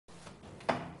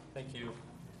Thank you.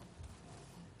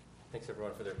 Thanks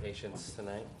everyone for their patience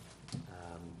tonight.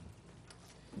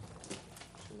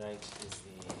 Tonight is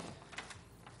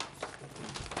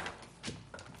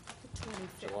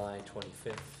the July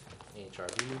 25th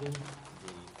Ahrb meeting.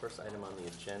 The first item on the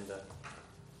agenda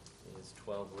is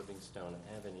 12 Livingstone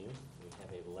Avenue. We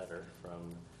have a letter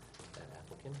from that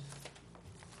applicant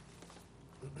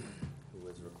who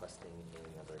is requesting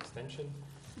another extension.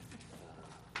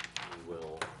 We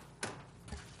will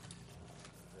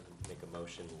make a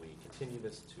motion, we continue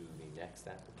this to the next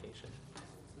application.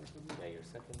 Yeah, your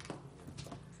second?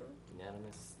 Sure.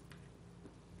 Unanimous.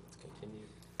 Let's continue.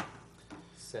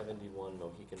 71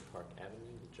 Mohican Park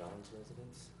Avenue, the Johns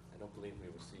residence. I don't believe we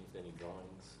received any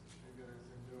drawings.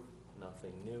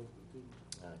 Nothing new.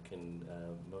 Can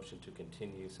motion to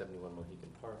continue 71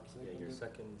 Mohican Park. Yeah, your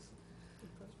seconds.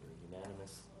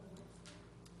 Unanimous.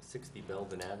 60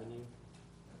 Belden Avenue.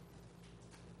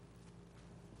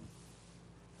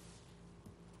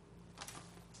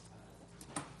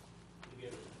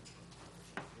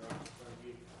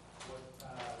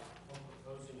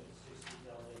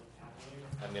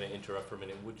 I'm going to interrupt for a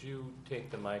minute. Would you take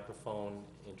the microphone,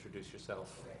 introduce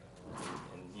yourself,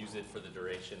 and use it for the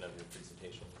duration of your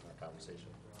presentation, our conversation?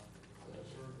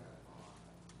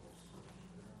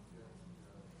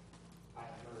 Hi, I'm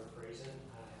Ahrb. I'm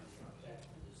the architect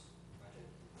for this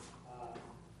project.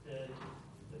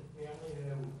 The family who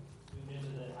moved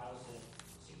into the house at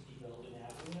 60 Belden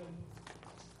Avenue,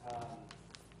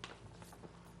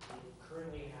 it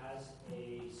currently has a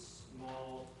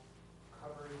small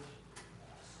covered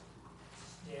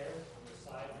stair on the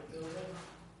side of the building.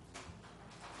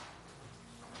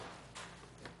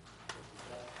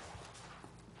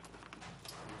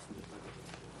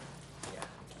 Yeah.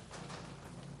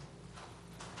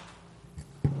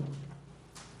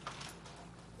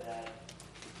 That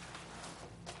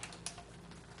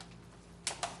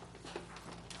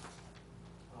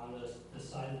on the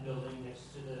side of the building next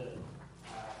to the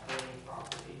building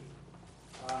property.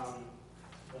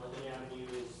 Belden Avenue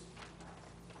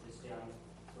is down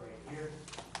right here.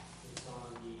 It's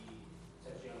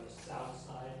actually on the south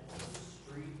side of the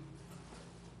street.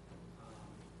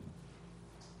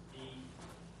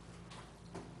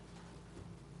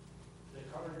 The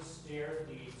covered stair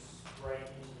leads right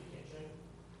into the kitchen,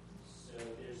 so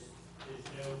there's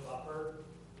no buffer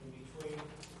in between.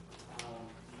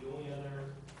 The only other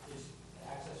is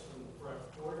access from the front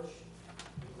porch.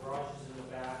 The garage is in the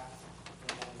back,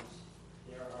 and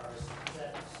there are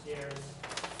set stairs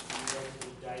leading right to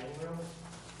the dining room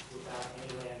without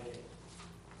any landing.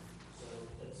 So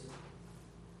that's a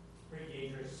pretty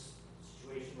dangerous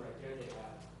situation right there. They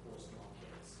have 4 small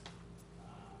kids.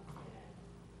 And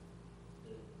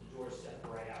the doors step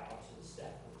right out onto the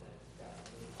step with that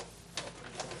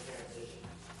transition.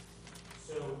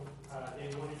 So they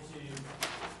wanted to,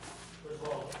 first of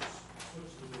all,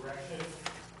 switch the direction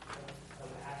of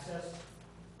access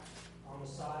on the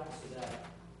side so that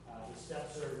the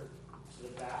steps are to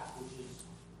the back, which is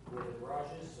where the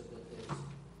garage is, so that there's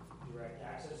direct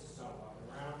access. It's not walking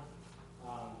around.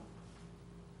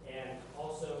 And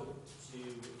also to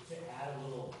add a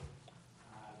little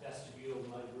vestibule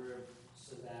mudroom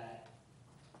so that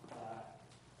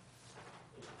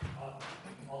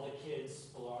all the kids'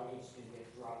 belongings can get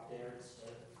dropped there instead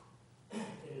of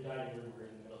in the dining room or in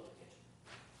the middle of the kitchen.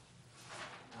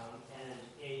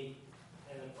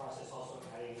 And the process also of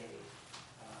adding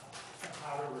a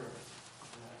powder room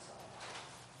on that side.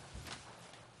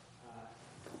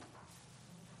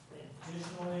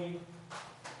 Additionally,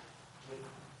 with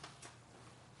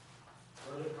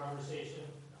further conversation,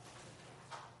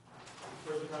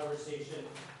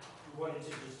 we wanted to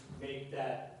just make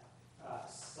that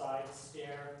side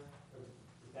stair, or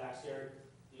the back stair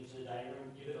into the dining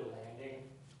room, give it a landing,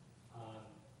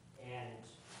 and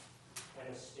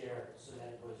a stair so that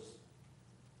it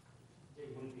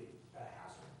wouldn't be a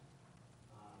hassle.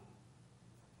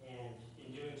 And in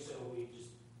doing so, we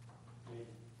just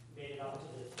made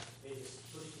this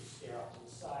pushed the stair off to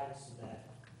the side so that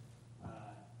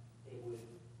it would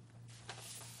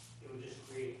just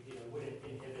create, wouldn't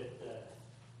inhibit the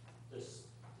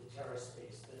terrace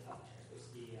space, the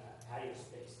patio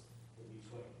space in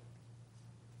between.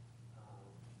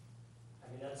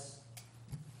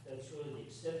 That's really the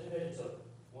extent of it. It's a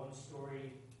 1-story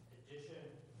addition.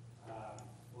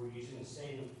 We're using the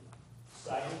same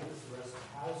siding as the rest of the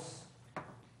house.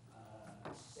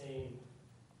 Same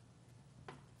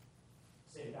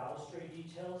balustrade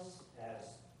details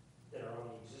that are on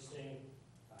the existing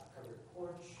covered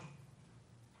porch.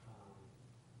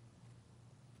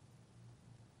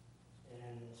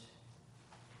 And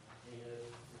any other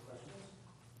questions?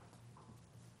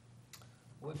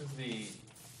 What is the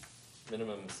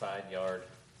minimum side yard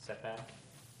setback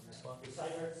on this lot? The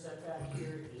side yard setback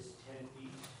here is 10 feet.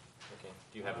 Okay,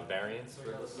 do you have a variance for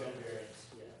this? We have variance,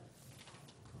 yeah.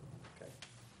 Okay.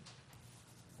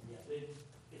 Yeah,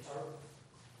 it's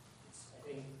I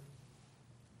think,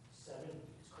 it's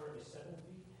currently 7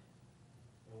 feet,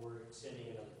 and we're extending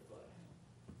another foot.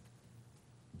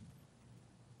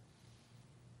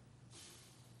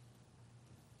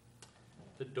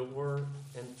 The door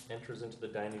enters into the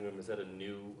dining room, is that a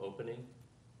new opening?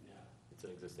 No, It's an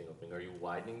existing opening. Are you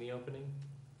widening the opening?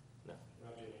 No. we're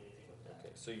not doing anything with that.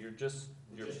 Okay, so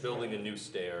you're building a new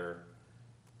stair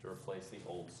to replace the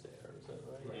old stair, is that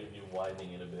right? Right. You're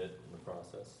widening it a bit in the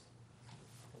process?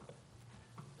 Okay.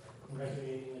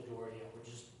 Renovating the door, yeah, we're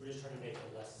just trying to make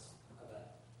it less of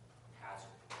a hazard.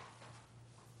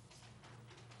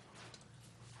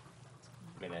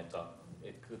 I mean,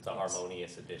 it's a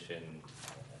harmonious addition,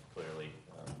 clearly.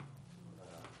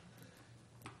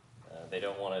 They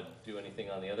don't want to do anything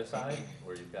on the other side,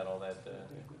 where you've got all that,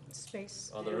 Space.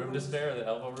 oh, the room to spare, the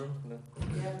elbow room? No?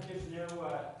 Yeah, there's no,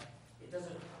 it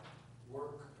doesn't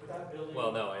work without building.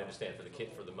 Well, no, I understand, for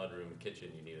the mudroom and kitchen,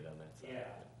 you need it on that side.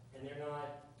 Yeah, and they don't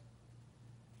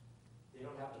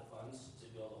have the funds to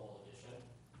build a whole addition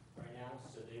right now,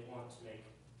 so they want to make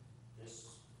this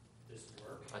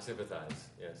work. I sympathize,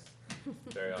 yes.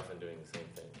 Very often doing the same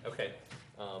thing. Okay,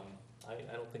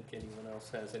 I don't think anyone else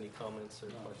has any comments or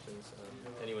questions.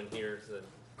 Anyone here is that?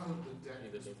 The deck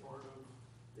Either is do. part of,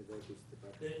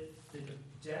 The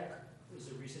deck is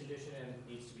a recent addition and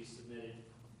needs to be submitted,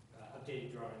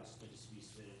 updated drawings needs to be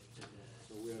submitted to the.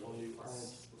 So we are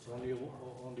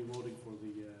only voting for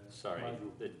the, Sorry,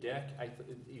 mudroom. the deck,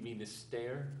 you mean the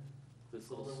stair? This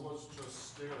well, there little, was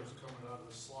just stairs coming out of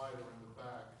the slider in the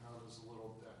back, now there's a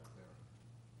little deck there.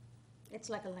 It's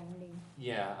like a landing.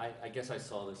 yeah, I guess I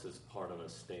saw this as part of a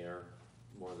stair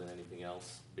more than anything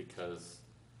else, because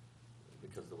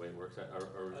the way it works,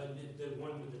 or, The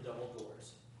one with the double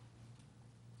doors,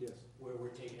 yes, where we're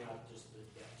taking out just the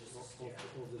stair.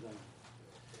 of the dining.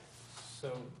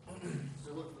 so.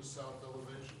 So look at the south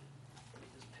elevation,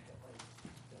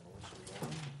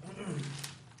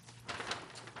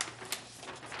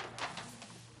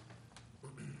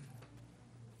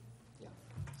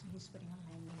 So he's putting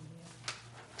a landing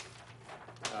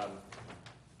there.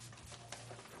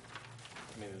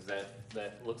 I mean,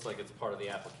 that looks like it's part of the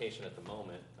application at the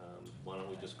moment. Why don't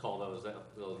we just call those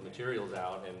materials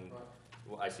out, and right?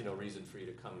 well, I see no reason for you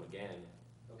to come again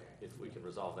Okay. if we can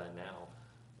resolve that now.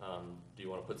 Do you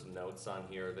want to put some notes on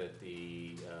here that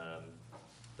the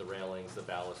railings, the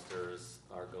balusters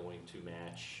are going to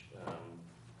match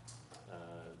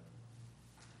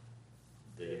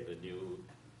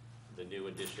the new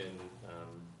addition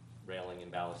railing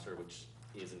and baluster, which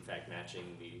is in fact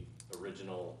matching the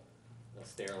original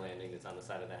stair landing that's on the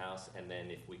side of the house, and then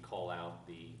if we call out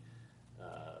the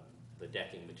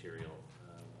decking material,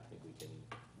 I think we can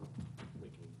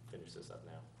finish this up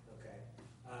now. Okay.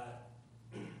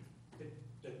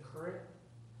 The current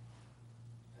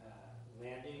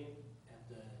landing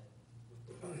with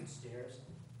the bucket stairs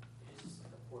is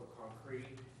like a poured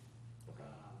concrete.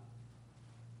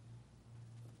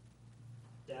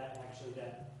 That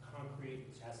concrete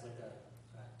has like a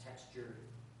textured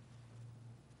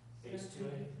base to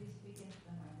it. Please speak into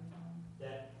the microphone.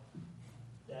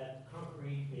 That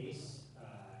concrete base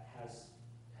has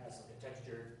like a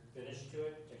textured finish to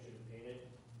it, textured and painted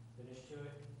finish to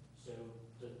it. So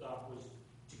the thought was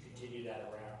to continue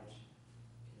that around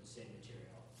in the same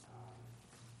material.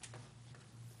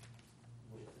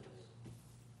 With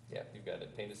the, Yeah, you've got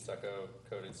it painted stucco,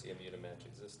 coated CMU to match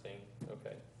existing,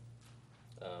 okay.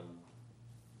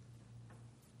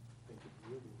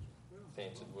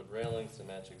 Painted wood railings to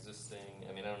match existing,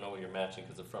 I mean, I don't know what you're matching,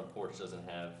 because the front porch doesn't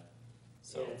have,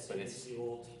 so, yeah, but it's the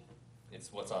old.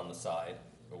 it's what's on the side,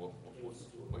 or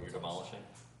what you're demolishing?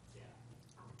 Yeah.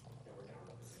 That we're gonna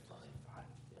replace. Fine,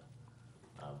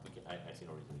 yeah. I see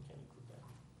no reason we can't include that.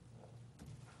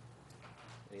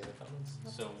 Any other comments?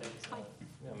 No. So, Fine.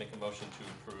 yeah, make a motion to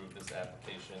approve this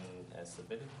application as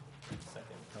submitted.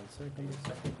 Second. Second.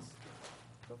 Seconds.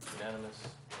 Unanimous.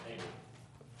 Thank you.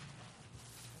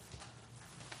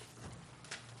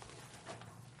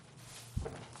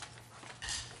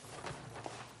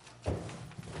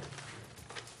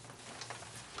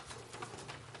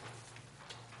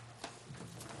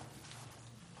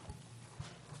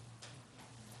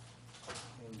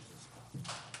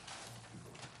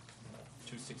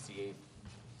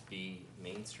 B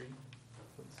Main Street,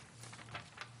 please.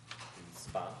 The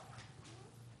spa.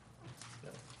 No.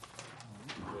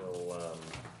 We'll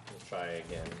try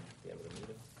again at the end of the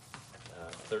meeting.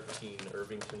 13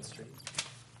 Irvington Street.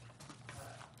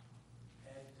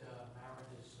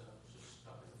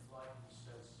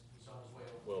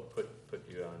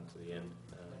 the end.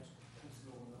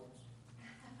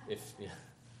 If, yeah,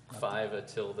 5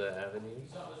 Atilda Avenue,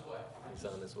 He's on his way. he's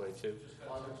on his way too. Just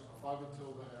got to- Five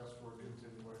until they ask for a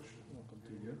continuation. We'll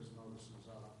continue. His notices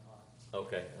out on time.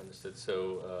 Okay, understood.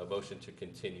 So, motion to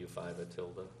continue 5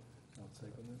 Atilda. I'll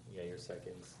second it. Yeah, your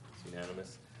seconds, it's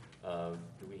unanimous.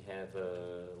 Do we have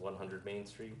 100 Main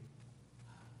Street?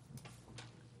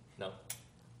 No?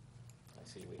 I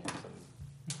see we have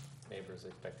some neighbors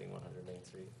expecting 100 Main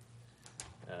Street.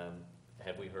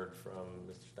 Have we heard from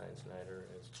Mr. Steinschneider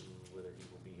as to whether he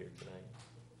will be here tonight?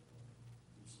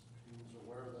 He was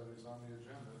aware that he's on the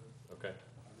agenda. Okay.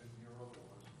 I didn't hear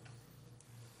otherwise.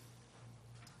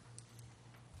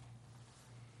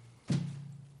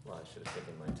 Well, I should have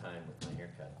taken my time with my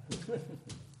haircut.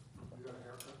 You got a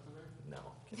haircut today? No.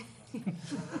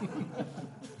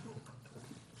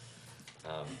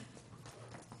 Um,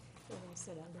 So I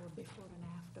said a little before and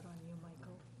after on you,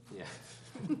 Michael. Yeah.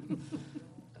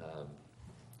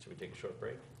 Should we take a short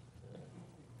break?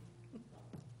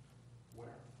 Where?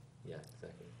 Yeah,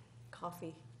 exactly.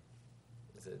 Coffee.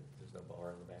 There's no bar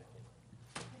in the back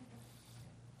yet?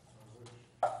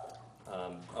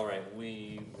 Sounds good. All right,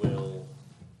 we will,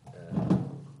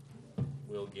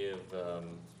 we'll give,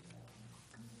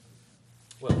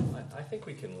 well, I think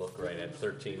we can look right at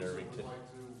 13 Would Irvington.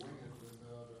 like to wing it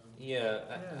without, Yeah,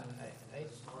 I,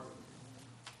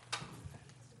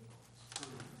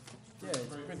 Yeah, it's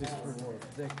pretty straightforward.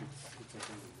 Thank you.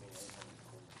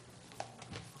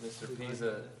 Mr.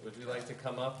 Pisa, would you like to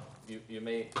come up? We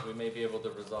may be able to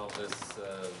resolve this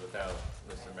without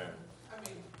Mr. Maron. I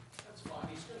mean, that's fine.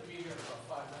 He's gonna be here in about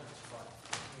 5 minutes, but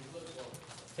he lives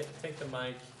over. Take the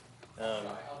mic.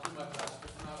 I'll do my best,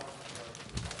 if not, I'll.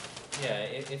 Yeah,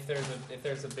 if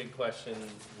there's a big question,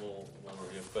 we'll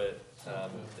review, but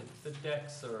the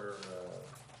decks are,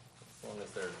 as long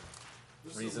as they're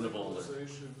reasonable. This is a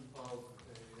legalization of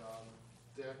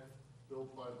a deck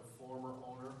built by the former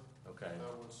owner Okay,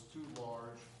 that was too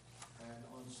large and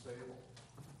unstable.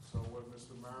 So what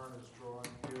Mr. Maron is drawing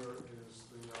here is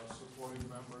the supporting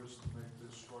members to make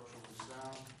this structurally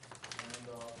sound and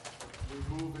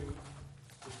removing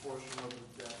the portion of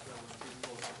the deck that was too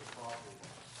close to the property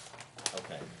line.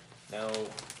 okay. Now,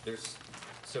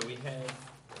 so we have,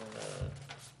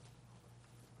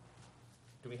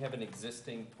 do we have an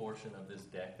existing portion of this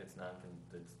deck that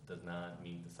does not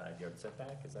meet the side yard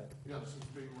setback? Is that, Yes, it's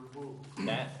being removed.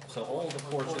 so all the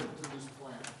portion? According to this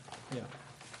plan. Yeah.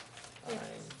 I-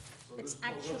 So It's this-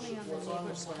 actually on the what's the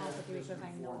neighbor's plan property is because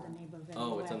I know before. the neighbor very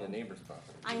well. Oh, it's on the neighbor's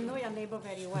property. I know your neighbor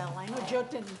very well. I know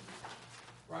Jyotin.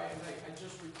 Right, and I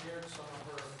just repaired some of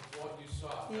her, what you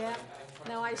saw. Yeah. tried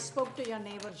No, to I make- spoke to your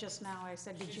neighbor just now. I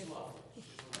said, did She's you? lovely. She's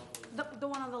a lovely. The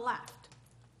one on the left.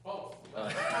 Oh,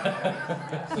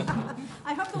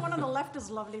 I hope the one on the left is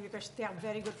lovely because they are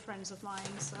very good friends of mine,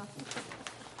 so.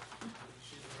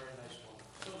 she's a very nice woman.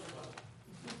 So is her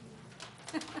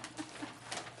mother.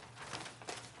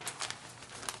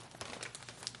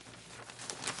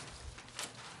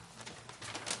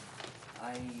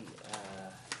 I,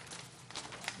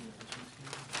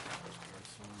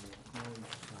 No,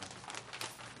 it's not.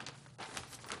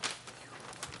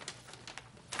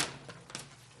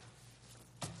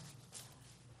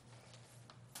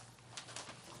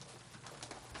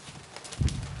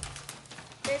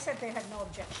 They said they had no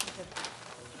objection to that.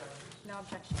 No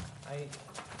objection.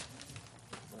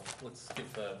 well, let's give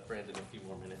Brandon a few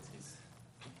more minutes. He's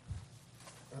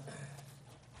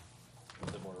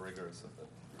a bit more rigorous of the.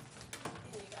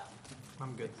 Here you go.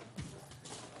 I'm good.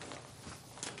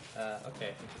 Okay,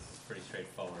 I think this is pretty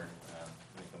straightforward.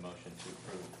 Make a motion to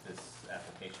approve this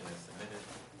application as submitted.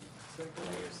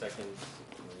 Your second,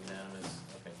 unanimous.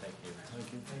 Okay, thank you.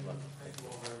 Thank you. Good luck. Thank you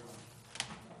all very much.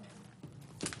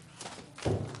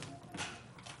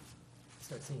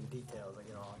 Start seeing details, I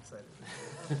get all excited.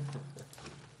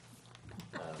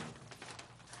 Um,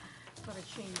 Gotta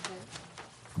change that.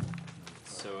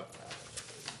 So,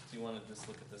 do you want to just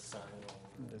look at this sign?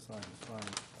 That's fine, it's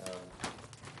fine.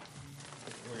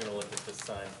 We're gonna look at this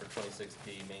sign for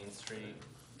 26B Main Street.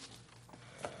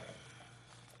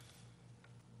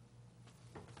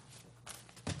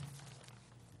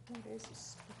 There is a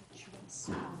spiritual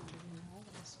sound, you know,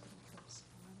 the spiritual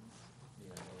sound.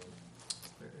 Yeah,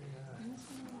 it's very,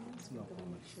 no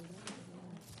comment.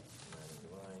 neither do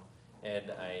I.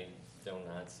 And I do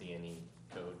not see any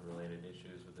code-related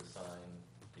issues with the sign.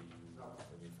 Do you, No.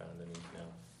 have you found any? No?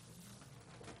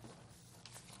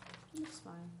 Looks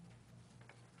fine.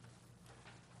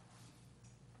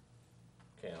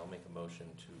 Okay, I'll make a motion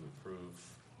to approve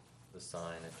the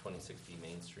sign at 26B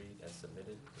Main Street as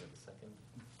submitted. Do you have a second?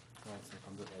 I'll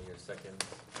second it. Yeah, your second.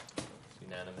 It's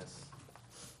unanimous.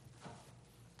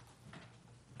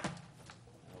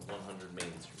 100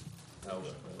 Main Street. Oh, we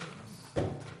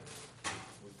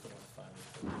put on 5.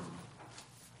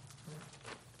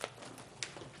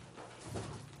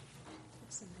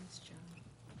 It's a nice job.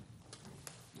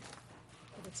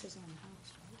 But it's his own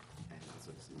house, right? And it's a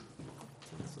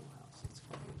tinsel house, it's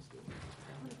funny.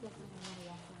 I want to get my own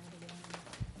walk around again.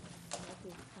 I like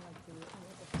the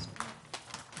history.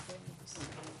 Very nice.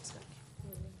 It's got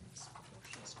really nice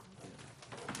proportions.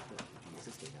 The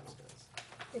existing house does.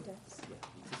 It does. Yeah,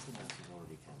 the existing house is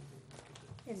already kind of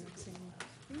In the same.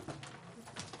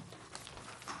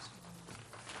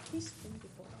 He's been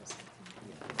before us, I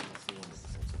think. yeah, that's the one that's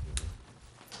sensitive.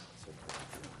 So,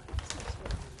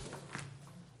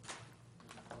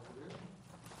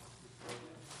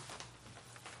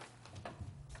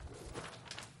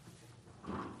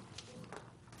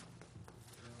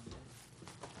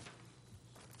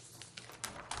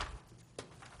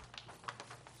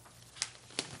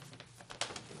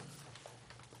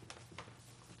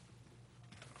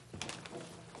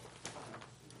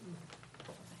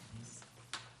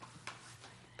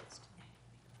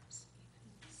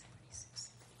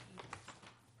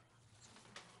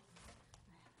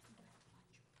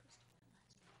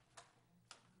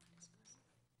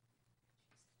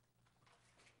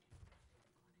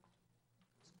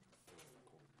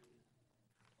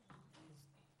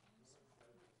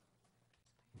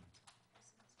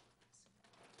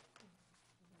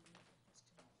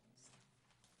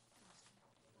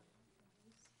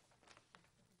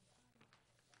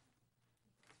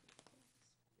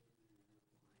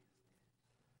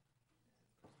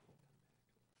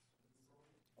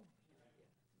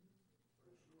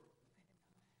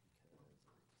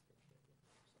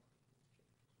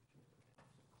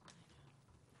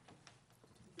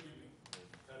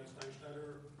 Patty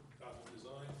Steinschneider, Cosmic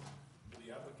Design, for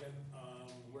the applicant.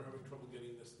 We're having trouble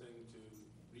getting this thing to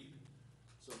read,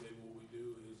 so maybe what we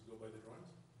do is go by the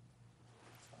drawings.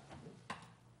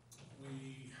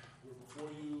 We were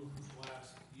before you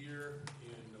last year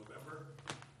in November.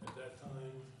 At that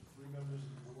time, 3 members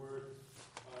of the board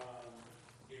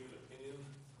gave an opinion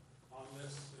on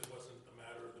this. It wasn't a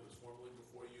matter that was formally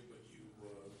before you, but you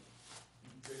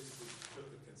basically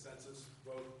took a consensus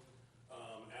vote.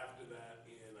 After that,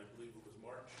 in I believe it was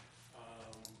March,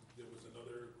 there was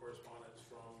another correspondence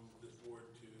from this board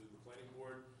to the planning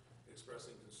board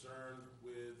expressing concern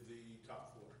with the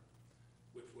top floor,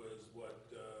 which was what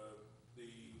the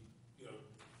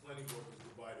planning board was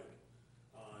divided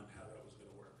on how that was going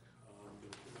to work. There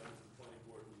were 2 members of the planning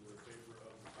board who were in favor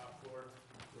of the top floor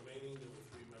remaining. There were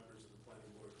 3 members of the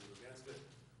planning board who were against it.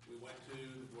 We went to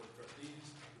the board of trustees.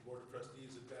 The board of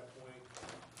trustees at that point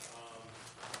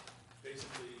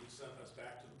basically sent us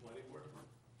back to the planning board.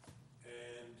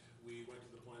 And we went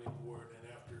to the planning board, and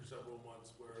after several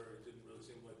months where it didn't really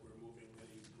seem like we were moving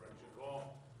any direction at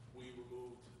all, we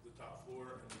removed the top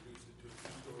floor and reduced it to a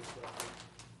 2-story structure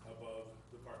above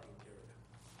the parking area.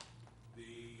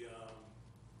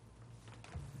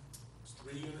 It's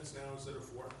 3 units now instead of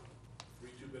 4, 3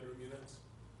 2-bedroom units.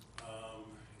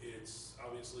 It's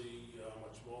obviously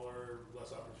much smaller,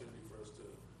 less opportunity for us to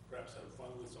perhaps have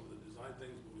fun with some of the design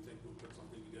things, but we think we'll put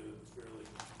something together that's fairly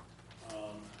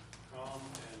calm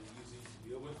and easy to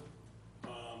deal with.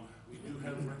 We do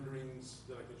have renderings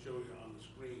that I can show you on the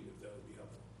screen if that would be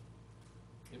helpful.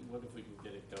 what if we can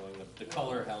get it going? The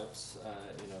color helps, the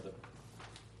What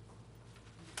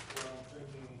I'm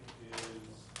thinking is,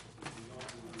 if you don't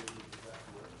do it, it's that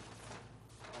work.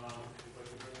 If I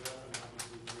can bring it up, and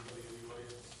obviously everybody in the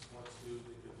audience wants to,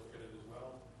 they can look at it as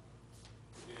well.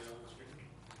 Get it on the screen.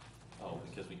 oh,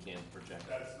 because we can't project.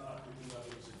 That's not, we do not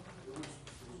use it. It was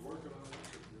working on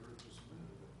it, you're just a minute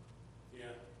ago.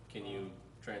 Yeah. Can you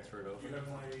transfer it over? You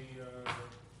have my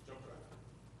jump drive.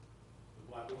 The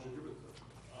black What one. did you give it to?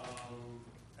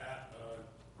 At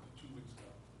 2 weeks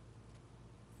ago.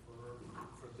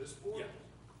 For this board? Yeah.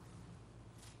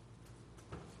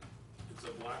 It's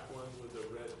a black one with a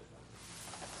red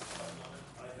button on it.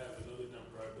 I have another jump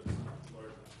drive that's not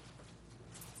large enough.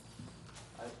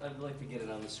 I'd like to get it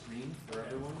on the screen for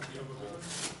everyone. Do you have a bigger one?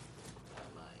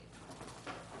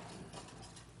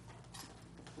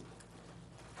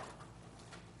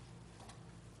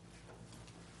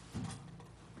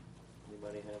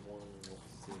 Anybody have one? Let's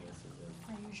see this again.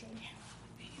 I usually have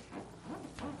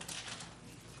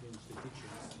Change the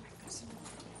kitchens.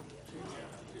 Yeah,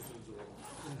 kitchens or.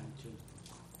 Change.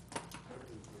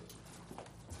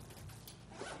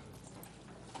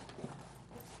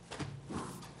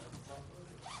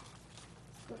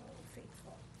 good old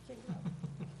faithful. Here you go.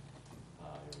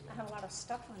 I have a lot of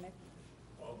stuff on it.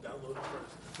 I'll download it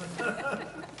first.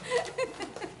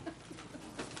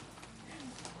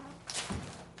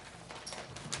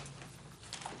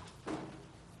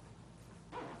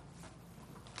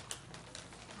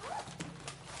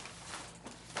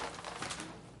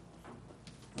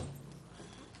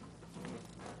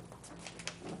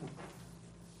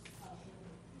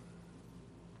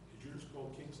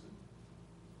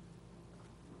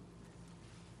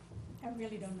 I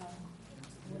really don't know.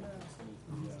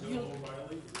 Bill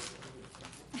O'Reilly, is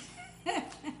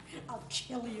that I'll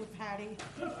kill you, Patty.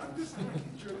 I'm just making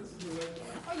sure this is the right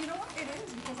one. Oh, you know what? It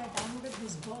is, because I downloaded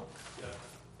his book. Yeah.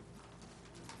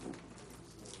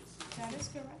 That is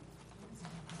correct.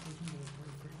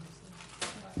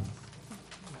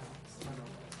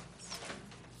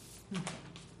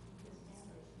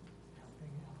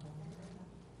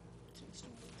 Three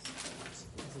stories.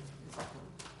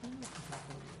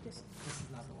 This This is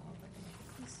not the one I'm thinking of.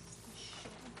 This is the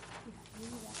shed. If you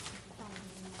want to find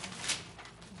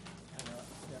I know,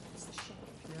 yeah. it's the shed.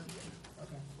 Yeah,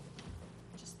 okay.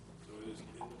 Just So it is in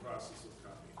the process of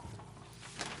copying.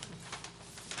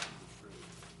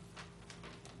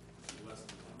 Less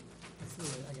than one. It's the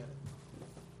way, I get it.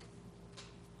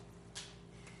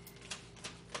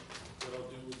 What I'll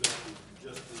do is that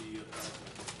just the, you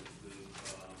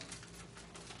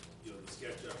know, the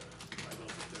SketchUp, I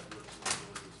don't think that works in the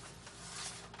villages.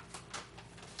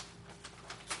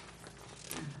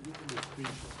 You can do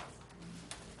screenshot.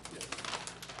 Yeah.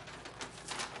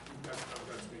 I've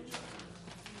got screenshots.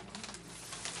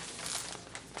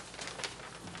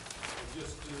 And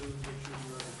just to make sure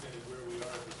you understand where we are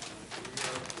at this point, we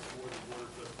are before the board of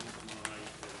trustees tomorrow night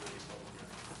for a public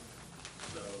hearing.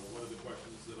 So one of the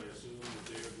questions that I assume that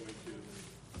they are going to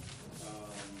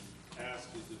ask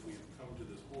is if we come to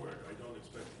this board. I don't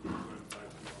expect you to run by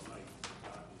tomorrow night,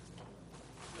 not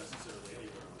necessarily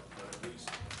anywhere, but at least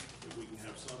if we can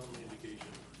have some indication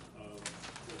of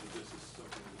whether this is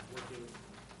something that's working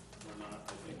or not,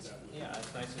 I think that would. Yeah,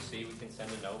 it's nice to see. We can send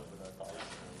a note with our thoughts. And,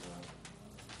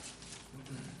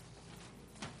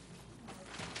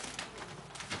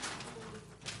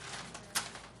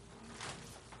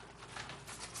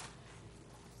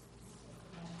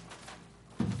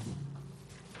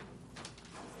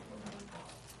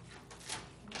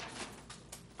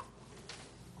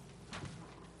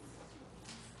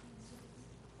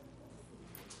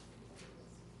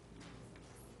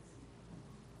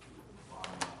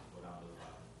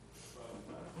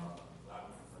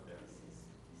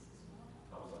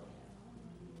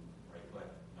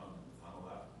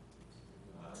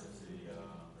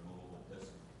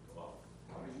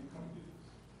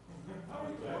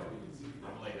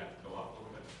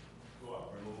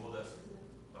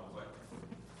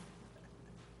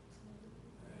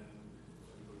 And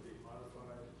we date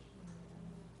modified.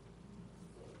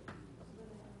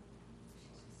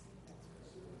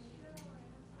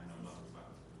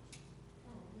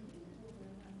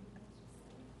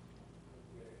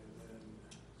 Okay, and then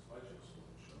slideshow still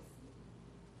won't show.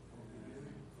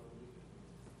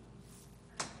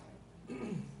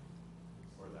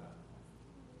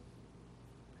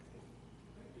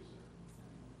 Thank you, sir.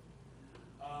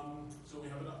 So we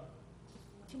have it up.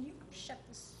 Can you shut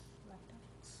this laptop?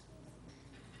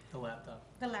 The laptop.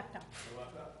 The laptop. The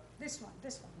laptop? This one,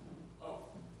 this one. Oh,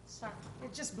 Sorry,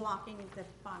 it's just blocking the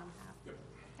bottom half. yep.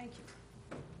 Thank you.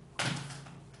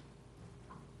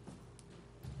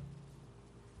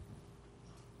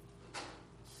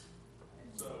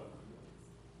 So,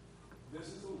 this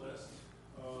is a list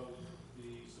of the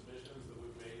submissions that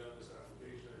we've made on this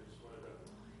application. I just wanted to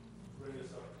bring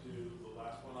us up to the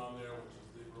last one on there, which is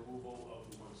the removal of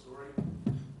the one story.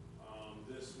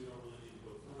 This we don't really need to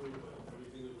go through, but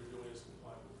everything that we're doing is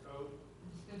compliant with code.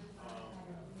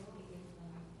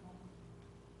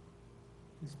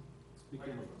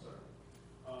 Speaking of, Sorry.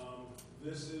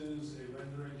 This is a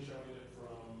rendering showing it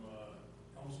from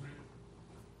Elm Street,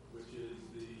 which is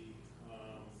the,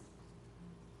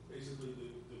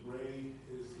 basically the gray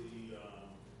is the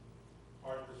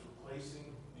part that's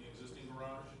replacing the existing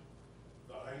garage.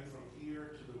 The height from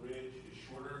here to the ridge is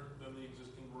shorter than the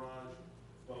existing garage,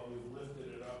 but we've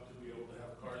lifted it up to be able to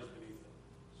have cars beneath it.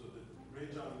 So the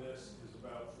ridge on this is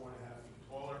about 4.5 feet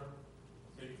taller,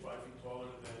 maybe 5 feet taller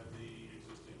than the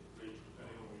existing ridge,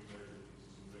 depending on where you measure the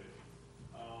existing ridge.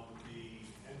 The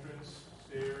entrance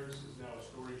stairs is now a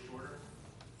story shorter.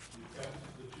 We kept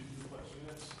the two duplex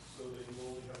units so that you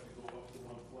only have to go up to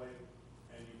one flight,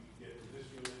 and you can get to this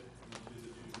unit and to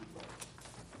the two duplex.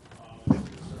 There's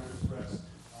concern expressed,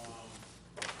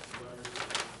 letters and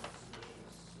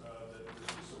submissions, that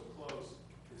this is so close.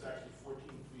 It's actually 14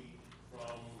 feet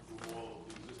from the wall of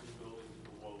the existing building to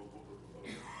the wall of what we're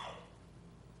proposing.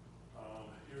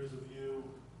 Here's a view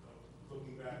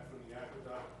looking back from the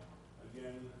aqueduct.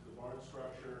 Again, the barn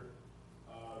structure,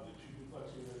 the two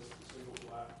duplex units, the single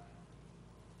flat.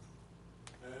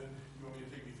 And you want me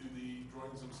to take you through the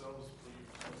drawings themselves?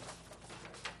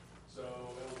 So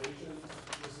elevation,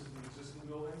 this is the existing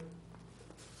building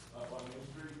up on Main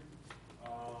Street.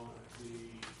 The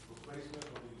replacement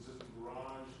of the existing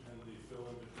garage and the fill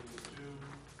in between the two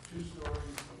 2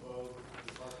 stories above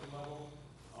the parking level.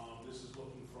 This is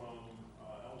looking from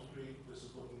Elm Street, this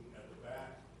is looking at the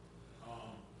back.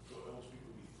 So Elm Street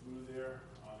would be through there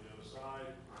on the other side.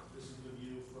 This is the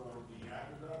view from the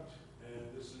aqueduct,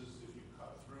 and this is, if you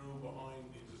cut through behind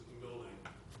the existing building,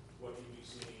 what you'd be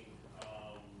seeing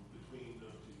between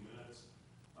those 2 units.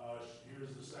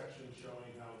 Here's the section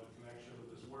showing how the connection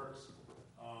of this works,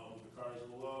 with the cars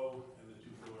below and the 2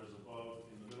 floors above.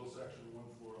 In the middle section, 1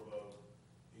 floor above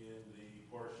in the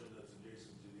portion that's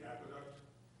adjacent to the aqueduct.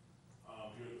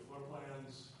 Here are the floor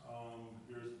plans.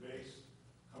 Here's the base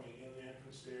coming in the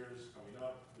entrance stairs, coming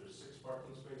up. There's 6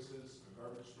 parking spaces, a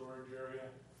garbage storage area,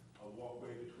 a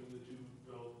walkway between the 2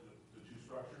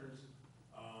 structures,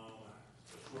 a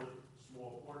short,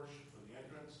 small porch for the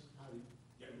entrance.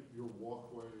 Yeah. Your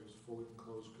walkway is fully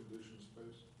enclosed condition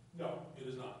space? No, it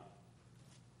is not.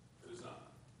 It is not.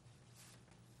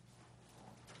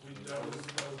 That was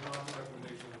not the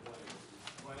recommendation of the planning.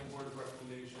 Planning board's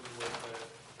recommendation was that,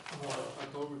 I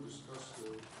thought we discussed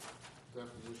the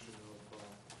definition of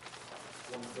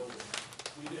one building.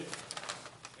 we did.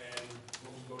 And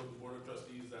when we go to the board of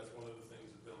trustees, that's one of the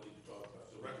things that they'll need to talk about.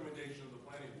 The recommendation of the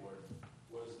planning board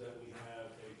was that we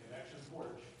have a connection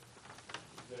porch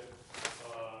that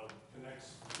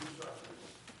connects 2 structures,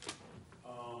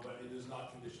 but it is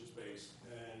not condition space.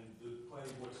 And the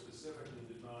planning board specifically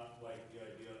did not like the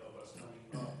idea of us coming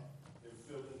up and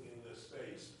filling in this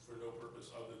space for no purpose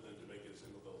other than to make it a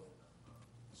single building.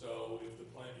 So if the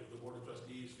board of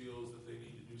trustees feels that they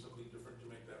need to do something different to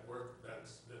make that work,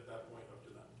 that's at that point up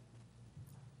to them.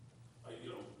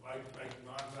 I'm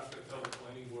not gonna tell the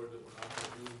planning board that we're not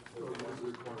gonna do Or what they want.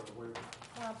 would require a waiver.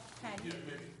 Patty, Yeah,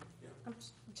 maybe, yeah.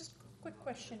 just quick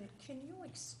question, can you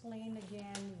explain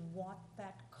again what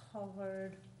that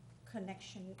covered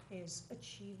connection is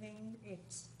achieving?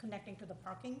 It's connecting to the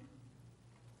parking?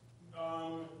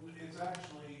 It's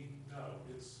actually, no,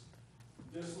 it's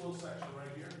this little section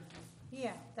right here.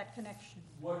 Yeah, that connection.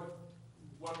 What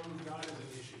we've got as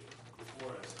an issue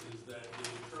before us is that the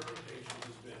interpretation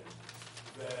has been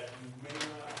that you may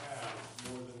not have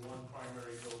more than 1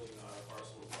 primary building on a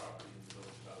parcel of property in the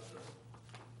village of Ahrb.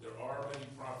 There are many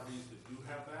properties that do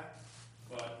have that,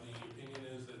 but the opinion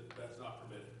is that that's not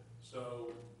permitted.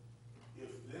 So if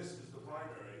this is the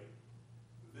primary,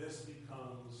 this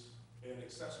becomes an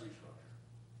accessory structure.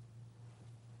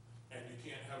 And you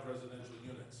can't have residential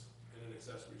units in an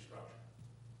accessory structure.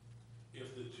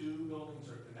 If the 2 buildings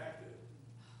are connected,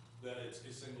 then it's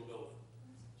a single building.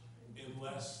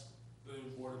 Unless the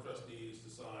board of trustees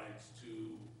decides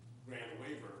to grant a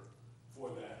waiver for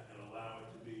that and allow it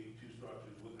to be 2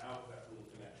 structures without that little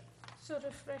connection. So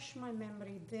refresh my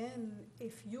memory, then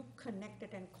if you connect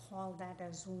it and call that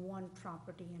as one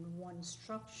property and one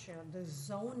structure, the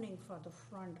zoning for the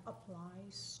front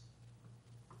applies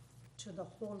to the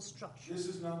whole structure? This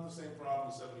is not the same problem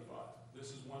as 75.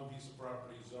 This is one piece of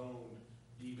property zoned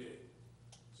DB.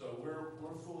 So we're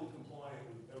fully compliant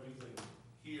with everything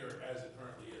here as it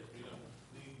currently is.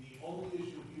 The only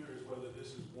issue here is whether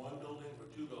this is 1 building or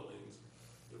 2 buildings.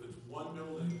 If it's 1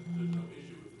 building, there's no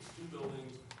issue. If it's 2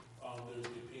 buildings, there's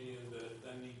the opinion that it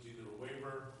then needs either a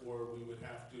waiver or we would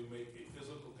have to make a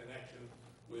physical connection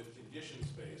with condition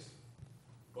space.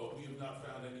 But we have not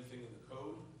found anything in the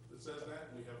code that says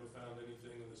that, and we haven't found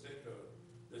anything in the state code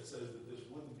that says that this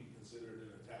wouldn't be considered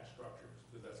an attached structure,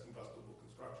 because that's combustible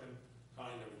construction,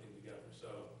 tying everything together.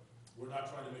 So we're not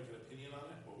trying to make an opinion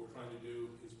on it. What we're trying to do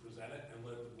is present it and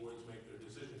let the boards make their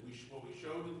decision. What we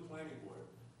showed to the planning board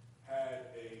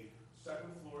had a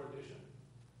 2nd floor addition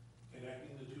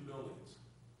connecting the 2 buildings,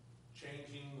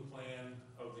 changing the plan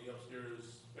of the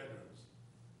upstairs bedrooms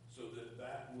so that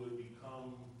that would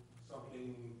become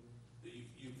something that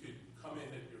you could come in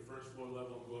at your 1st floor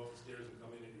level and go up the stairs and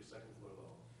come in at your 2nd floor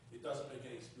level. It doesn't make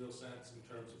any real sense in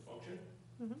terms of function.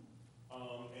 Mhm.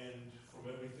 And from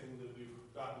everything that we've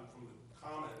gotten from the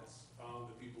comments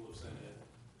that people have sent in,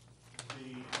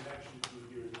 the connection to it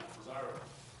here is not desirable.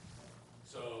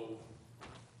 So,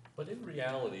 But in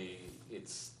reality,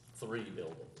 it's 3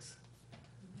 buildings.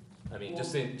 I mean,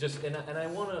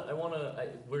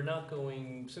 we're not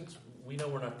going, since we know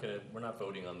we're not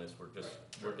voting on this,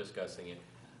 we're discussing it.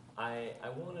 I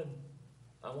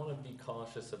wanna be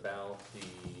cautious about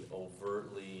the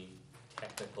overtly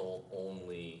technical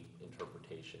only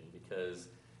interpretation, because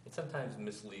it sometimes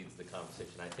misleads the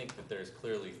conversation. I think that there's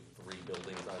clearly 3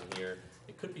 buildings on here.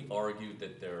 It could be argued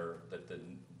that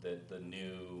the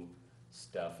new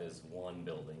stuff is 1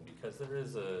 building, because there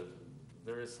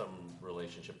is some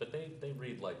relationship, but they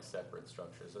read like separate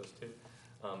structures, those 2.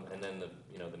 And then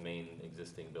the main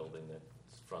existing building that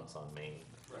fronts on Main.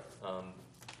 right.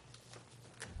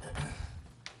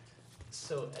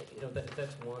 So,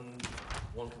 that's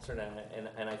one concern,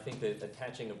 and I think that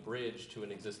attaching a bridge to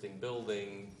an existing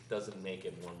building doesn't make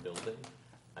it one building.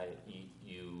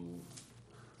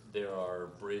 There are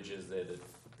bridges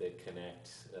that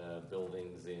connect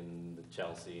buildings in the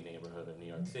Chelsea neighborhood of New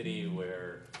York City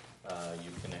where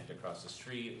you connect across the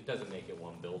street. It doesn't make it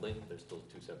one building. There's still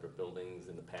two separate buildings.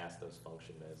 In the past, those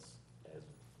functioned as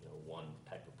one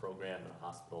type of program, a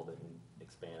hospital that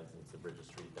expands into Bridges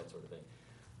Street, that sort of thing.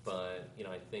 But,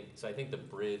 I think the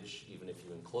bridge, even if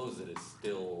you enclose it, is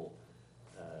still,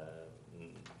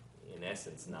 in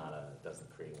essence, doesn't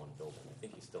create one building. I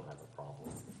think you still have a problem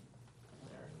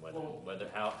there.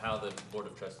 And how the Board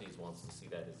of Trustees wants to see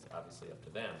that is obviously up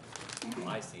to them. How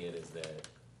I see it is that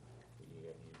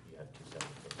you have two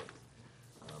separate buildings.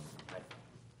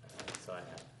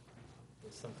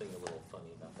 There's something a little funny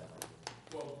about that idea.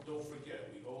 Well, don't forget,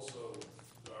 we also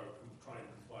are trying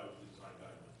to comply with the design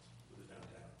guidelines for the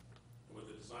downtown. And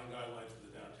with the design guidelines for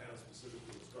the downtown,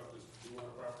 specifically instruct us to do on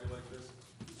a property like this,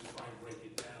 is to try and break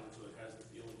it down so it has the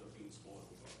feeling of being smaller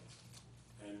components.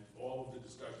 And all of the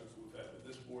discussions we've had with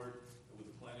this board and with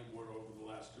the planning board over the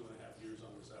last 2.5 years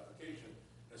on this application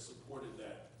has supported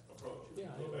that approach. If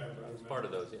you go back, It's part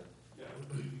of those, yeah. Yeah,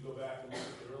 if you go back and look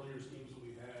at the earlier schemes that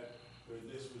we had, where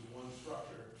this was one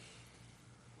structure.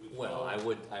 with Well,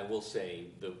 all- I will say,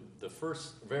 the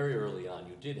first, very early on,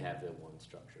 you did have that one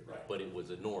structure, Right. but it was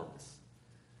enormous.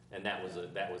 And that was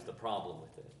the problem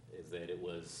with it, is that it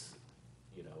was,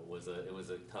 it was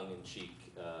a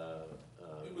tongue-in-cheek,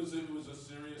 It was a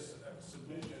serious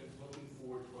submission looking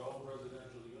for 12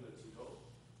 residential units in total.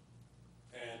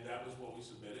 And that was what we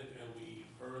submitted, and we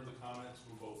heard the comments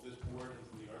from both this board and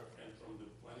from the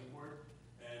planning board.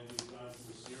 And we've gone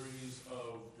through a series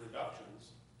of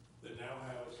reductions that now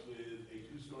have us with a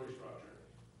 2-story structure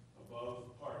above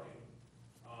parking,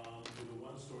 with a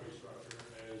 1-story structure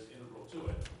as integral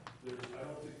to it. I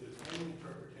don't think there's any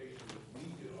interpretation that we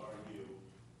could argue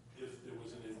if there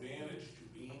was an advantage to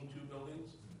being 2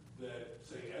 buildings, that,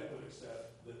 say, Ed would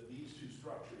accept that these 2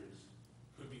 structures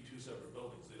could be 2 separate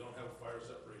buildings. They don't have fire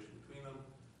separation between them.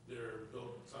 They're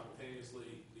built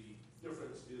simultaneously. The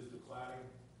difference is the cladding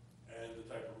and the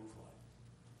type of roof line.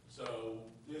 So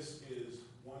this is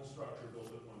one structure built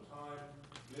at one time.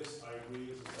 This, I agree,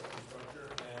 is a separate structure.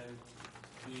 And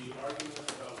the argument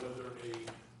about whether a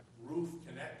roof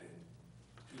connecting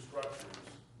 2 structures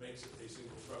makes it a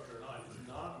single structure or not is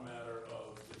not a matter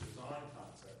of the design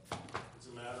concept. It's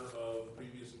a matter of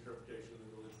previous interpretation of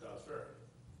the Village of Dobbs Ferry.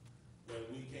 When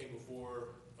we came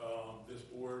before this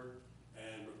board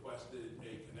and requested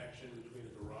a connection between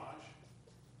a garage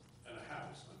and a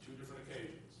house on 2 different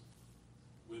occasions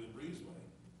with a breezeway,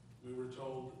 we were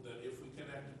told that if we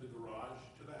connected the garage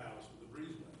to the house with a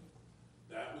breezeway,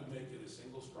 that would make it a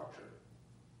single structure.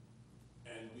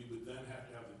 And we would then have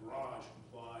to have the garage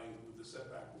comply with the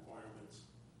setback requirements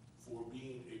for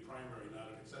being a primary,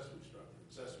 not an accessory structure.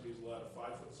 Accessory is allowed a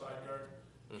 5-foot side yard.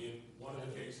 In one of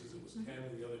the cases, it was 10,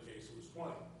 in the other case, it was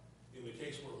 20. In the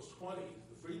case where it was 20,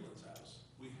 the Friedland's house,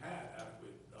 we had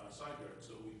adequate side yard,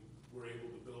 so we were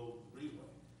able to build the breezeway.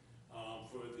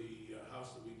 For the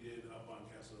house that we did up on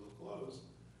Castle Hill Close,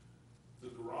 the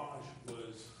garage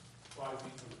was 5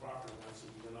 feet from the property line, so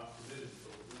we were not permitted to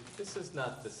build a breezeway. This is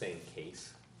not the same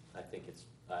case. I think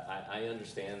I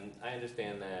understand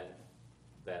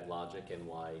that logic and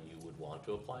why you would want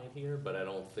to apply it here, but I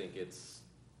don't think it's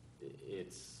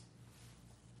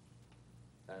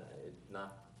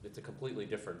a completely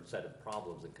different set of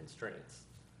problems and constraints,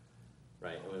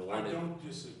 right? I mean, I don't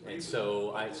disagree. and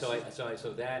so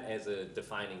that as a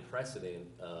defining precedent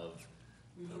of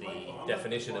the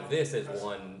definition of this as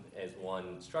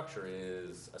one structure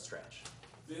is a stretch.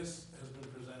 This has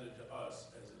been presented to us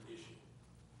as an issue.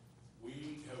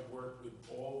 We have worked with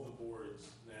all the boards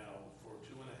now for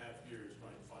 2.5 years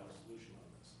trying to find a solution on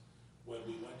this. When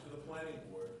we went to the planning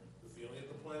board, the feeling at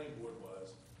the planning board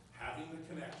was having the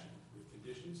connection with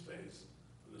conditioned space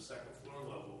on the 2nd floor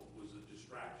level was a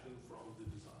distraction from the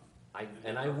design.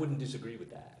 I wouldn't disagree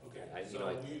with that. Okay, You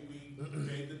know, we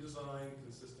made the design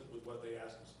consistent with what they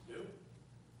asked us to do,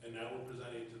 and now we're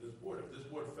presenting it to this board. If this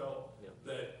board felt Yeah.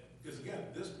 that, because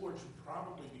again, this board should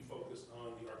probably be focused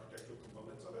on the architectural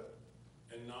components of it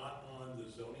and not on the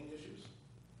zoning issues.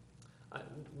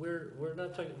 We're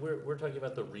not talking, we're talking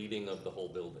about the reading of the whole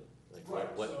building. Like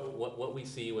Right, so- what we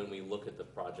see when we look at the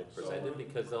project So presented, we're-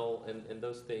 because and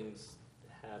those things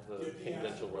have a If he asked a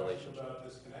tangential question relationship. about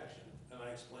this connection, and I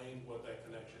explained what that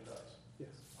connection does.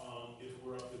 Yes. If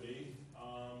we're up to me,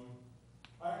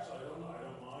 actually, I don't know, I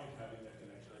don't mind having that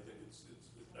connection. I think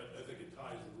I think it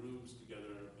ties the rooms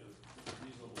together in a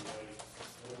reasonable way.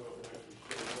 I don't know if it actually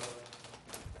shows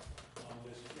up on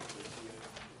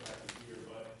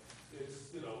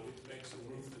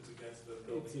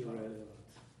It's of time. irrelevant.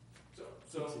 So,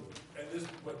 It's irrelevant. and this,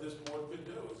 what this board could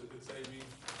do is it could say, we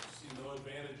see no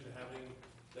advantage to having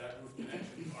that roof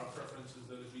connection. Our preference is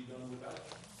that it be done without it.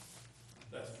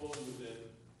 That's fully within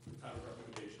the kind of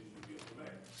recommendation you'd be able to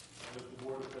make. And if the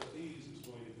board of trustees is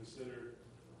going to consider,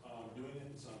 doing it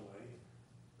in some way, you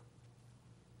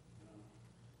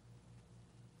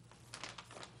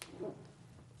know.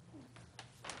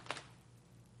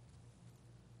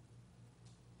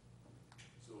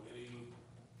 So any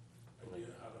idea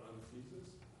how to unfreeze this?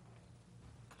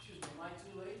 Excuse me, am I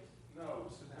too late? No,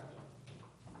 sit down.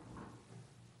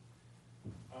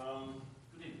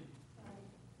 Good evening.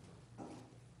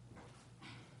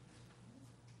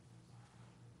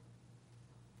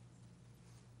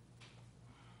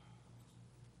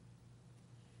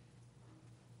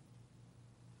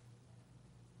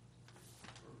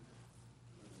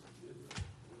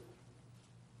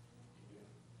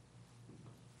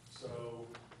 So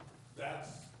that's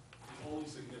the only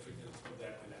significance of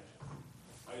that connection.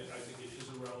 I think it is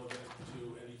irrelevant to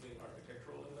anything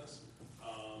architectural in this.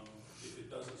 If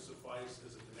it doesn't suffice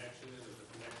as a connection, and if a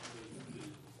connection is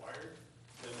required,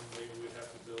 then maybe we have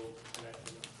to build a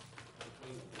connection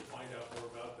between them. We'll find out more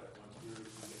about that once we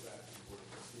get back to the board of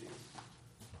trustees.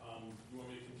 You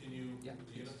want me to continue Yeah, with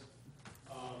the please. units?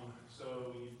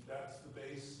 That's the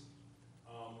base.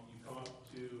 You come up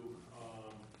to,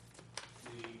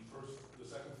 the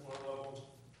second floor level,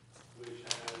 which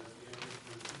has the entrance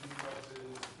to the two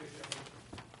duplexes, kitchen,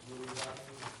 living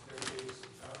bathroom, staircase,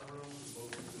 and powder room,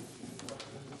 both of the two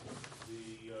duplexes. The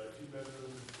two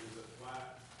bedrooms is a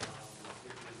flat,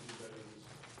 kitchen and two bedrooms,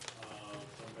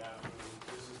 some bathroom.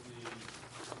 This is the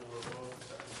floor above, the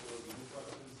second floor of the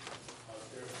duplexes.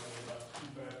 Stairs going up, two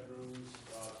bathrooms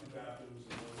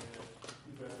and one unit,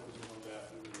 two bedrooms and one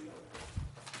bathroom in the other.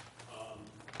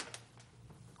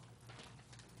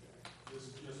 This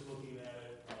is just looking at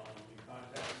it in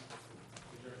context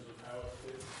in terms of how it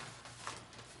fits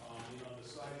on the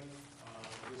site.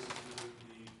 This is the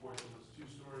portion that's 2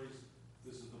 stories.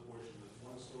 This is the portion that's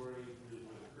 1 story, really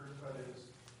where the curb cut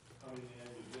is. Coming in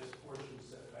with this portion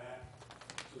set back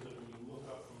so that when you look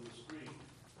up from the street,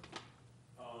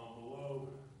 below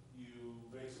you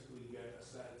basically get a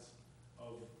sense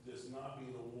of this not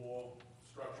being a wall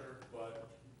structure,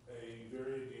 but a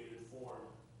variegated form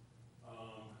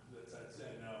that sets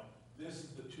in. Now, this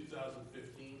is the 2015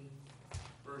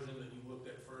 version that you looked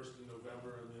at first in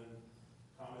November and then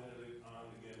commented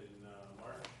on again in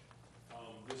March.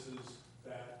 This is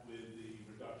that with the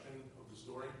reduction of the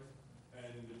story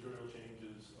and material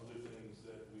changes, other things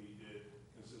that we did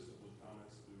consistent with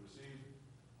comments that we received.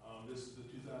 This is the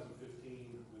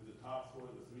 2015 with the top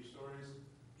floor, the 3 stories.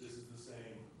 This is the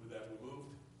same with that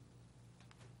removed.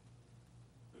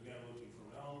 Again, looking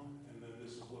from Elm, and then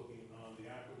this is looking on the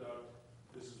aqueduct.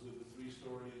 This is with the 3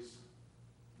 stories.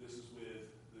 This is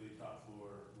with the top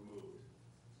floor removed.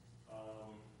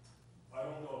 I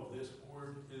don't know if this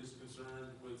board is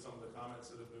concerned with some of the comments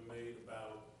that have been made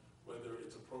about whether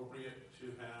it's appropriate to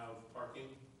have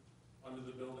parking under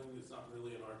the building. It's not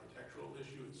really an architectural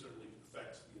issue. It certainly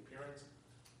affects the appearance,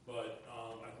 but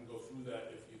I can go through that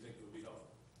if you think it would be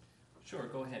helpful. Sure,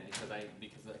 go ahead, because I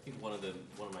think one of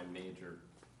my major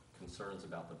concerns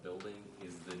about the building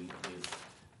is the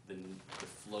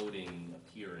floating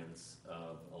appearance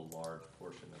of a large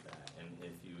portion of that. And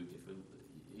if you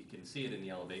can see it in the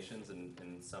elevations and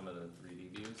some of the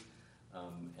 3D views,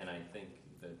 and I think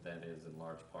that is in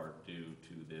large part due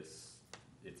to this.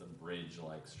 It's a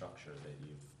bridge-like structure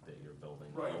that you're building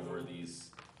Right. over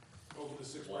these. Over the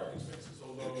 6 parking spaces,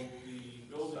 although the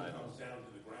building Sidewalks. comes down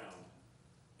to the ground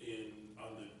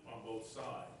on both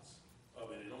sides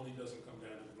of it. It only doesn't come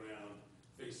down to the ground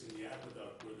facing the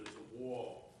aqueduct where there's a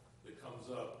wall that comes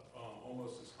up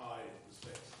almost as high as the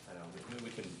space. I know,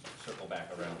 we can circle back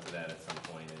around to that at some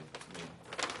point, and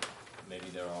maybe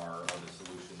there are other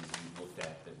solutions you've looked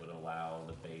at that would allow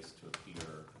the base to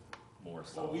appear more Well,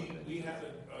 solid. we had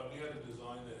a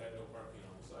design that had no parking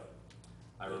on the site.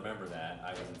 I remember that.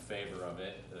 I was in favor of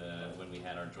it when we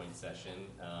had our joint session.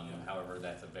 However,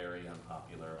 that's a very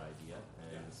unpopular idea,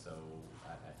 and so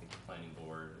I think the planning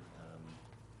board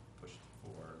pushed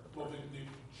for the Well, parking. the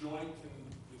joint the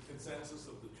consensus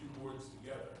of the 2 boards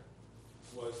together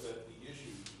was that the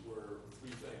issues were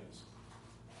 3 things,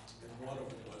 and one of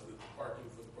them was that the parking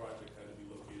for the project had to be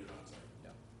located on site.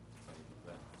 Yeah.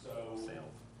 So Sale.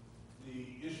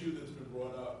 the issue that's been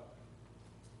brought up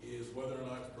is whether or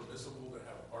not it's permissible to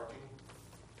have parking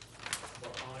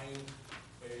behind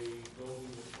a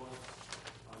building that fronts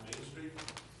on Main Street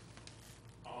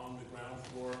on the ground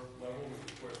floor level,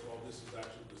 which of course, well, this is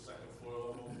actually the 2nd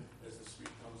floor level. As the street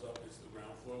comes up, it's the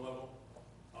ground floor level.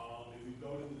 If you you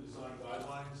go to the design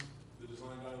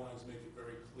guidelines make it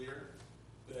very clear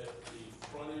that the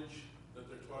frontage that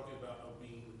they're talking about of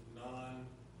being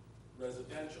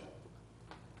non-residential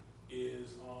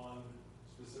is on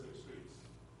specific streets.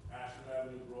 Ahrb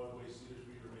Avenue, Broadway, Cedar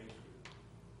Street, or Main Street.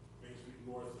 Main Street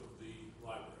north of the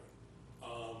library.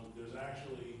 There's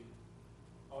actually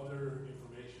other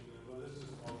information, and well, this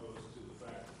just all goes to the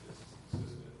fact that this is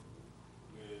consistent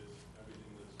with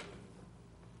everything that's been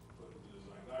put in the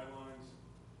design guidelines.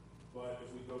 But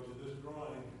if we go to this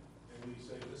drawing and we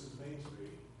say this is Main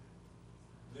Street,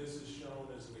 this is shown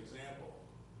as an example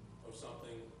of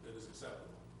something that is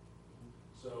acceptable.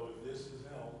 So if this is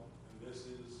Elm and this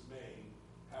is Main,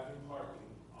 having parking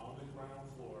on the ground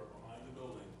floor behind the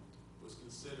building was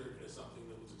considered as something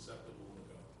that was acceptable in the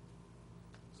code.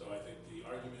 So I think the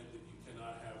argument that you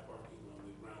cannot have parking on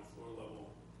the ground floor level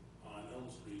on Elm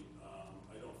Street,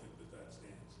 I don't think that that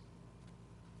stands.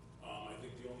 I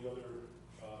think the only other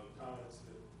comments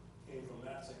that came from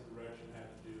that same direction had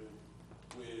to do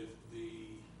with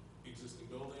the existing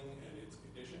building and its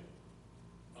condition.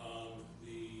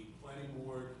 The planning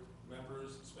board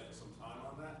members spent some time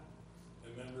on that,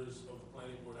 and members of the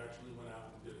planning board actually went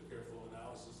out and did a careful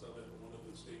analysis of it. One of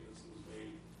the statements that was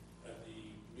made at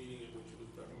the meeting at which it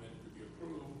was recommended to be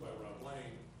approved by Rob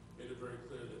Lane made it very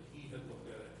clear that he had looked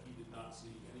at it. He did not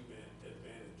see any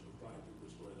advantage of trying to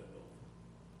restore that building.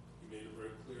 He made a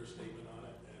very clear statement on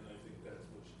it, and I think that's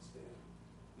what should stand.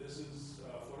 This is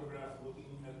a photograph looking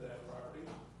at that property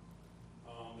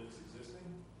that's existing,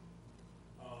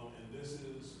 and this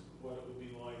is what it would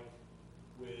be like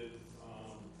with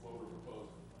what we're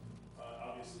proposing.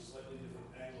 Obviously slightly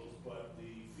different angles, but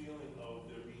the feeling of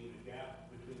there being a gap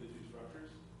between the two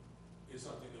structures is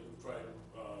something that we've tried to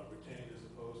retain, as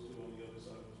opposed to on the other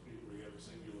side of the street where you have a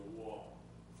singular wall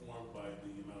formed by the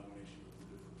amalgamation of the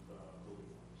different building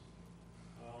forms.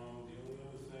 The only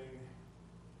other thing,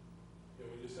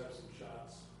 we just have some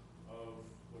shots of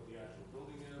what the actual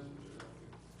building is, which I don't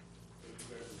think you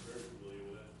guys are very familiar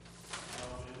with it.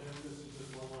 And then this is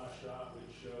just one last shot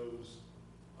which shows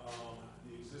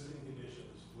the existing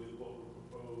conditions with what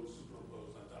were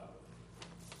superimposed on top of it.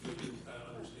 So you can kind of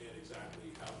understand exactly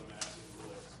how the massing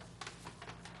relates.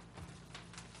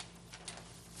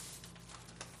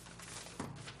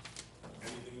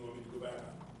 Anything you want me to go back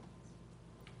on?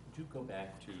 Would you go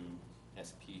back to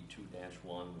SP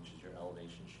 2-1, which is your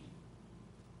elevation sheet?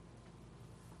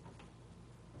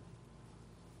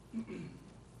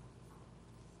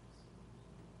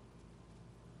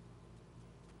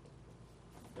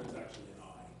 That's actually an I,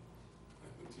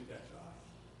 2-I,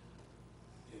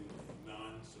 in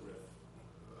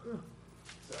non-serif.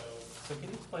 So can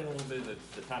you explain a little bit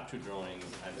of the top two drawings?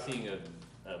 I'm seeing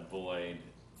a void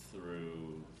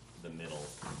through the middle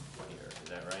here, is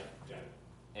that right? Yeah.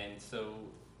 And so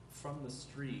from the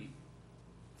street,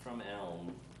 from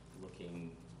Elm,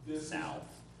 looking This is- south,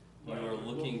 you right, are you're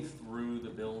looking through the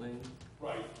building?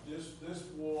 Right, this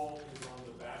wall is on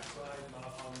the back side,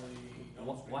 not on the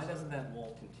Elm Street Why side. doesn't that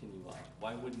wall continue up?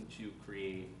 Why wouldn't you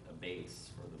create a base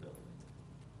for the building?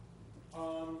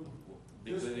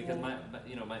 This Because wall-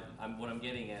 what I'm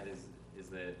getting at is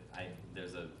that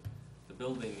the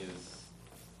building is,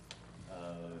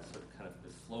 sort of kind of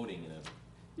is floating in a,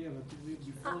 Yeah, but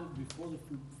before the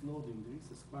flooding, there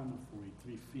is a span of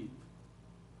 43 feet.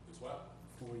 It's what?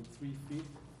 43 feet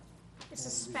It's a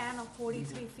span of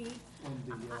 43 feet. on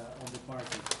the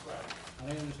parking. Right,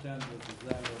 And I understand that the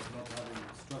plan was not having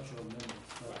structural members,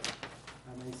 but,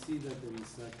 and I see that there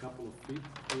is a couple of feet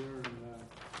there. And,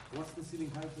 what's the ceiling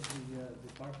height of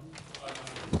the parking?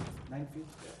 9 feet?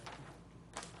 yeah.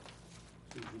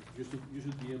 So you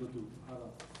should be able to have a,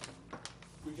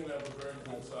 We can have a very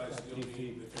good size Like steel 3 beam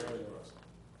feet that carries further. across.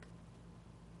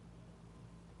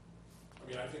 I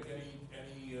mean, I think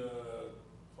any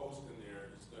post in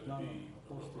there is no, gonna no, be a real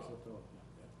posters problem. at all.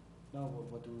 No,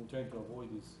 what we're trying to avoid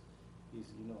is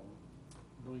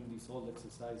doing this whole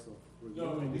exercise of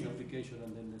reviewing this application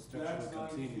and then the structure That's 9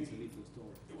 comes in, it's a feet. little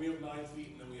story. We have 9 feet,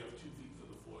 and then we have 2 feet for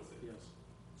the floor thickness.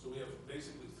 Yes. So we have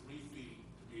basically 3 feet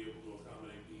to be able to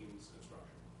accommodate beams and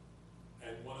structure.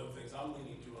 And one of the things I'm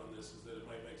leaning to on this is that it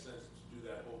might make sense to do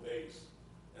that whole base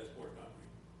as poured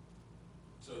concrete.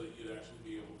 So that you'd actually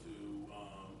be able to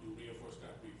do reinforced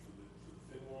concrete for the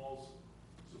thin walls,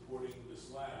 supporting the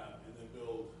slab, and then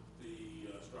build the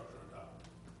structure on top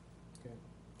of it.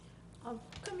 Okay.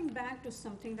 Coming back to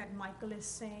something that Michael is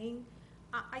saying,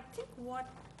 I think what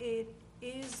it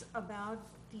is about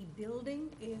the building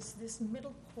is this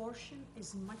middle portion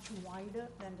is much wider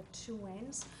than the two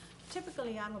ends.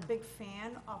 Typically, I'm a big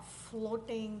fan of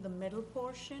floating the middle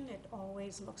portion. It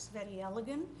always looks very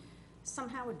elegant.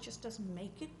 somehow it just doesn't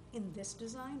make it in this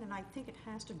design, and I think it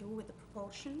has to do with the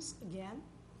proportions again.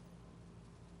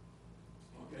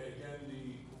 Okay, again,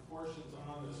 the proportions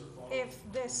on this are following. If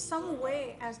there's some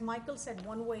way, as Michael said,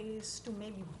 one way is to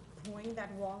maybe bring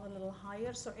that wall a little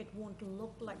higher so it won't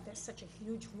look like there's such a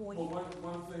huge void. Well,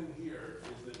 one thing here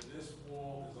is that this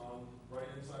wall is on, right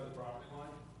inside the property line,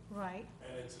 Right,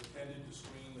 and it's intended to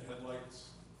screen the headlights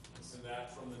and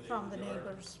that from the neighbor's from the yard.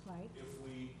 neighbors, right? If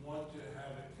we want to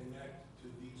have it connect to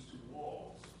these two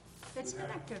walls, It's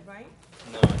connected, right?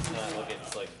 No, it's not, look,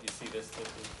 it's like, you see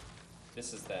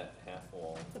this is that half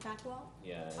wall, The back wall?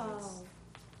 yeah, and it's, Oh,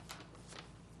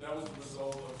 that was the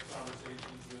result of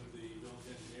conversations with the village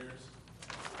engineers.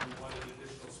 We wanted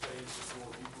additional space for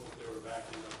people if they were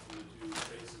backing up from the two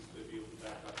spaces, they'd be able to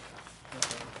back up.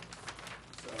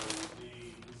 So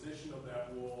the position of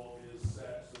that wall is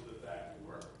set so that that can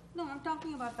work. no, I'm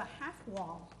talking about the half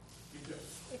wall. You do.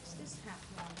 It's this half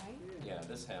wall, right? yeah,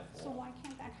 this half So wall. why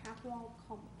can't that half wall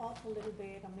come up a little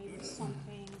bit, or maybe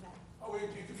something that Oh, it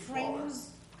could be taller.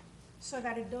 frames so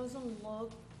that it doesn't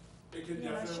look, It could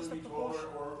Yeah, it's just definitely be a taller,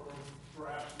 proportion. or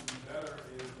perhaps would be better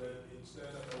is that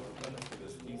instead of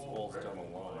this These wall walls don't brick,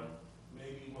 align.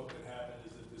 maybe what could happen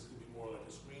is that this could be more like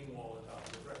a screen wall on top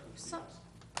of the brick. would be So-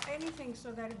 nice. anything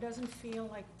so that it doesn't feel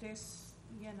like this,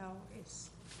 it's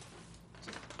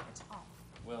just, it's off.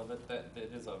 Well, that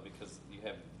is odd, because you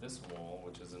have this wall,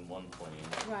 which is in one plane,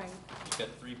 Right, you've got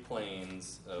 3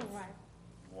 planes of right,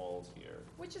 walls here.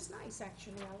 which is nice,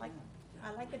 actually,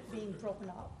 I like it being broken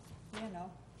up,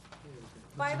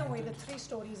 By the way, the 3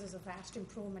 stories is a vast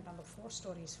improvement on the 4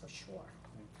 stories for sure.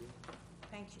 Thank you.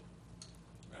 Thank you.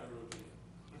 Matter of opinion.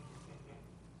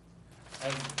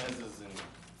 As is in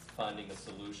finding a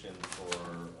solution for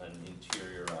an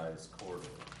interiorized corridor,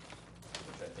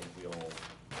 which I think we all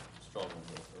struggle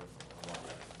with a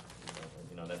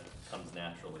lot. That comes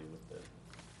naturally with the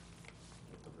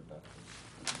reduction.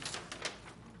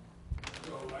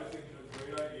 So I think a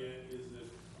great idea is that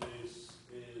this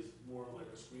is more like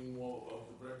a screen wall above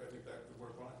the brick. I think that could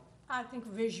work fine. I think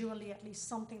visually, at least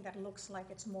something that looks like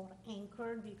it's more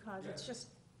anchored, because it's Yeah. just,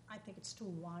 I think it's too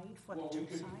wide for the Well, 2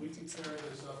 we sides. could carry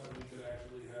this up and we could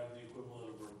actually have the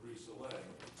equivalent of a brise-soleil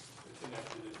that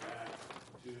connected it back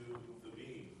to the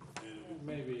beam. And it would-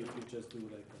 Maybe if you just do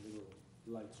like a little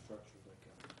light structure, like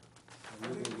I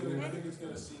think it's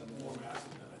gonna seem more massive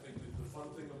than, I think that the fun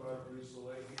thing about a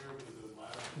brise-soleil here with the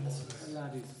ladder. a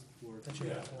lattice work.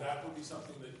 Yeah, that would be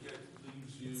something that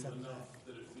leaves you enough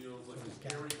that it feels like it's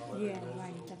carry, but Yeah, it also.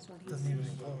 right, that's what he Doesn't said.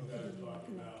 even So you guys are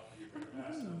talking about, you're gonna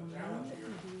ask them, the challenge here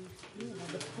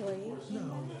The play,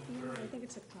 that I think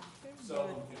it's attractive,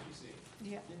 seldom but, can be seen.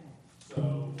 yeah.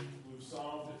 So we've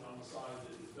solved it on the side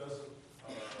that it doesn't,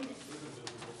 isn't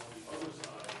visible on the other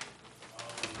side.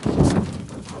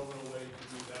 There's no real way to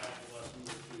do that unless we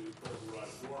were to put a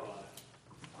garage door on it,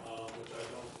 which I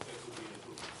don't think would be an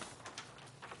improvement.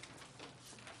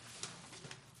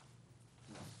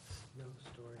 No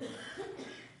story.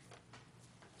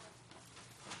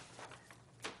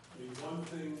 I mean, one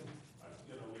thing,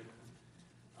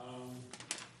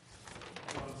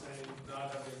 what I'm saying,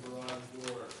 not having a garage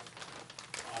door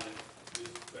on it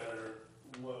is better.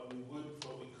 What we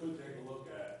could take a look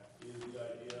at is the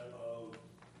idea of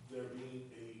there being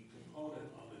a component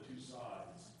on the 2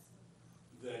 sides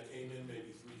that came in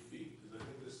maybe 3 feet, because I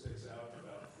think this sticks out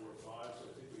about 4 or 5, so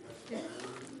I think we have to,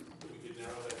 we could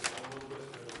narrow that down a little bit,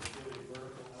 and we could get a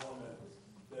vertical element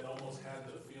that almost had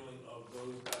the feeling of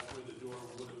that's where the door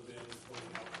would have been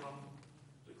pointing out from,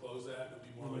 to close that, it'd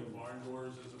be more like barn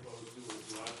doors as opposed to a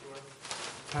garage door.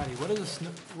 Patty,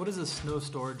 what is a snow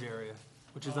storage area,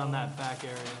 which is on that back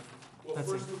area? Well, That's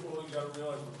first of all, you gotta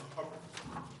realize we're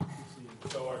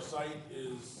covered. So our site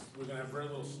is, we're gonna have very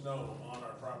little snow on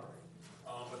our property.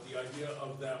 But the idea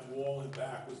of that wall in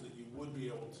back was that you would be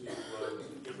able to,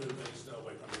 get rid of any snow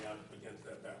by coming out against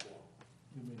that back wall.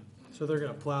 So they're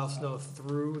gonna plow snow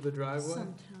through the driveway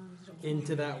Sometimes.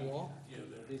 into that wall? Yeah,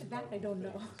 there. That I don't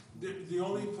know. The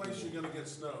only place you're gonna get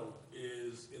snow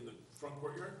is in the front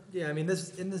courtyard. Yeah, I mean,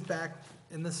 in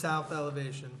the south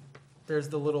elevation, there's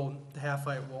the little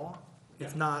half-height wall.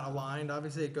 It's Yeah. not aligned,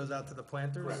 obviously, it goes out to the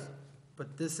planters. Correct.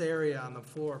 But this area on the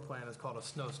floor plan is called a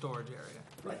snow storage area.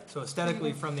 Right. So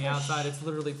aesthetically, from the outside, it's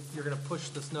literally, you're gonna push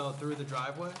the snow through the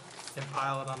driveway and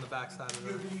pile it on the backside of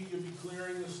You'll be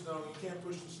clearing the snow, you can't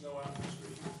push the snow out in the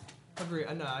street. Agree,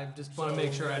 I know, I just wanna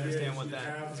make sure I understand what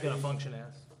that is gonna function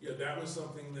as. Yeah, that was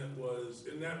something that was,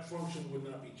 and that function would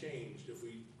not be changed if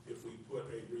we put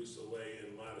a brise-soleil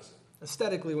in Madison.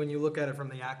 Aesthetically, when you look at it from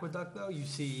the aqueduct, though, you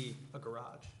see a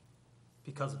garage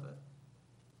because of it.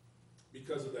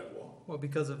 Because of that wall. Well,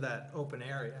 because of that open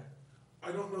area.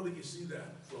 I don't know that you see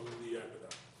that from the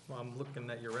aqueduct. Well, I'm looking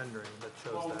at your rendering that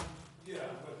shows Well, that. yeah,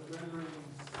 but the renderings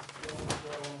don't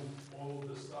show all of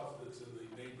the stuff that's in the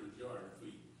neighbor's yard. If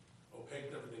we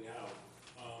opaqued everything out, it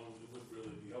would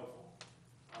really be helpful.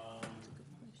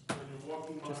 When you're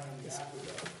walking by the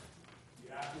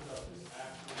aqueduct is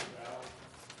actually about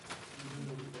even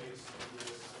with the base of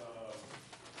this,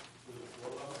 with the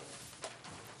floor level.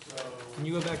 So. Can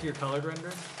you go back to your colored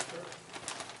rendering? Sure.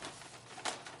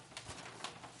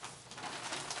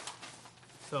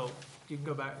 So you can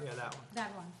go back, yeah, that one.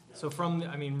 That one. So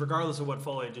I mean, regardless of what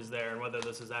foliage is there and whether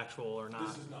this is actual or not.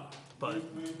 This is not. But-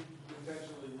 We've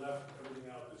intentionally left everything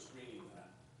out that's screening that,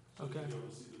 so that Okay. you'll be able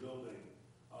to see the building.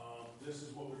 This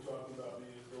is what we're talking about,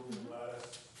 being building a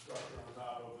lattice structure on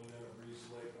top of, and then a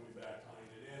breezeway coming back, tying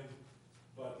it in.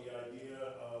 But the idea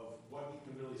of what you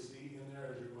can really see in there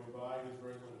as you're going by is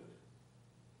very limited.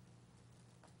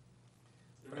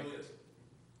 It really is.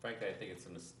 Frankly, I think it's a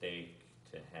mistake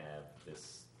to have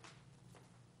this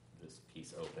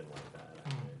piece open like that.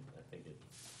 I think it,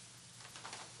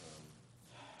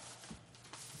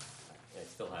 I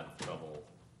still have trouble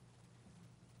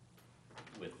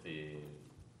with the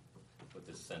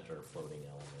center floating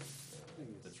element.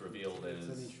 It's revealed It's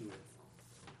an as, issue.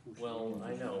 well,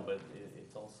 I know, but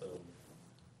it's also,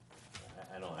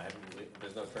 I don't,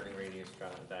 there's no turning radius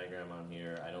diagram on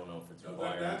here. I don't know if it's No,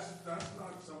 required. that's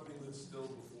not something that's still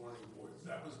before any boards.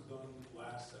 That was done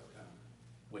last September.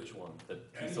 Which one? The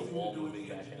piece of wall moving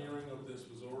back Anything to do with the out? engineering of this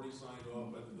was already signed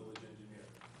off by the village engineer.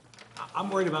 I'm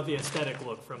worried about the aesthetic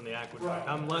look from the aqueduct. Right.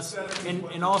 I'm less, Aesthetic is and,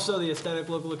 what- and also the aesthetic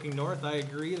look looking north, I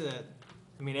agree that,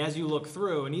 I mean, as you look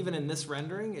through, and even in this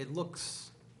rendering, it looks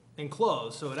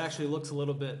enclosed, so it actually looks a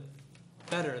little bit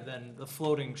better than the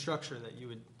floating structure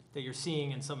that you're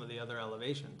seeing in some of the other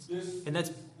elevations. And that's,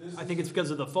 I think it's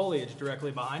because of the foliage directly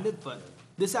behind it, but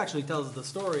this actually tells the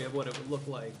story of what it would look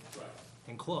like Right.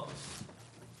 enclosed,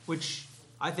 which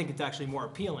I think it's actually more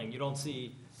appealing. You don't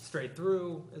see straight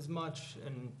through as much,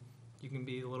 and you can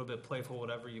be a little bit playful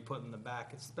whatever you put in the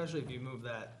back, especially if you move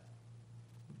that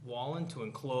wall in to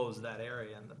enclose that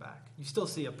area in the back. You still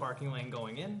see a parking lane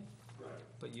going in, Right.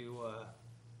 but you,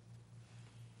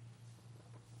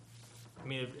 I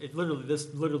mean,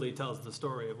 this literally tells the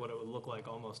story of what it would look like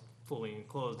almost fully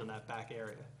enclosed in that back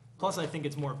area. Plus, I think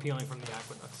it's more appealing from the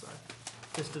aqueduct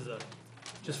side,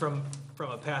 just from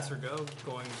a passer-go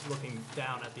looking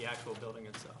down at the actual building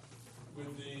itself.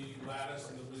 With the lattice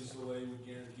and the breezeway, we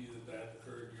guarantee that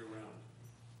occurred year-round.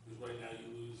 Because right now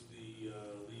you lose the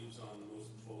leaves on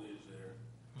most of the foliage there.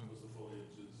 Most of the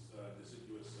foliage is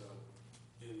deciduous, so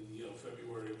in,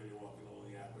 February when you're walking along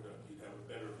the aqueduct, you'd have a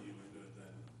better view into it than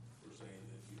we're saying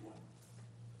in Q1.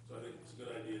 So I think it's a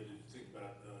good idea to think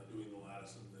about doing the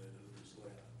lattice and the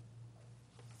breezeway.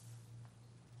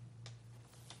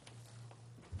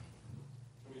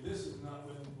 I mean, this is not,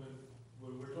 when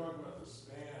we're talking about the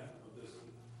span of this,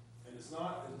 and it's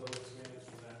not as though it spans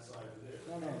from that side to there.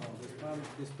 No,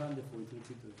 the span the 43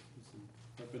 feet is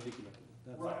perpendicular to it.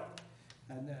 That's it. Right.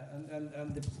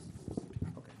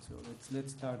 Okay, so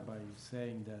let's start by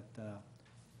saying that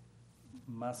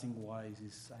massing wise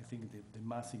is, I think the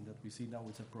massing that we see now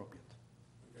is appropriate.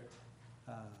 Okay.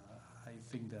 I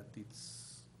think that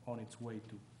it's on its way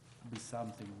to be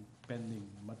something pending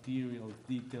material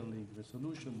detailing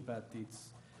resolution, but it's,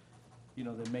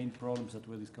 the main problems that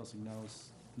we're discussing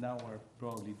now are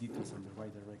probably details in the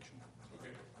right direction,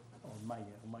 Okay. in my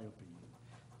opinion.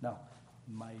 Now,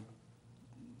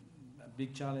 a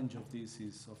big challenge of this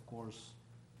is, of course,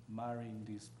 marrying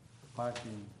this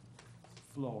parking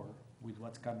floor with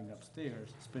what's coming upstairs,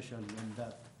 especially on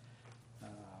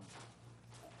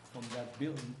that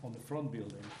building, on the front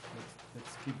building.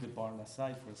 Let's keep the barn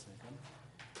aside for a second.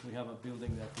 We have a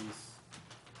building that is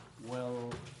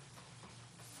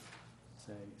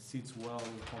sits well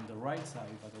on the right side,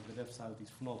 but on the left side is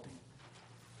floating.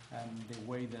 And the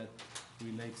way that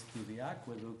relates to the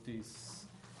aqueduct is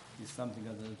something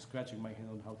that I'm scratching my head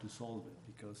on how to solve it,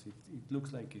 because it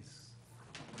looks like it's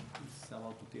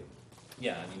about to tilt.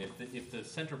 Yeah, I mean, if the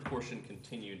center portion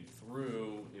continued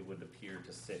through, it would appear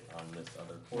to sit on this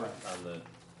other portion, Right. on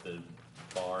the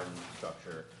barn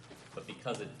structure. But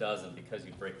because it doesn't, because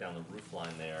you break down the roof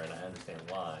line there, and I understand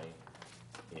why,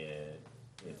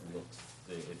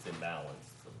 it's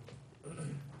imbalanced.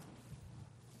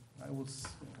 I was,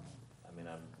 I mean,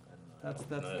 I don't know. That's I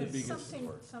don't know the if biggest- it's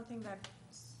Something that's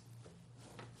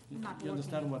not you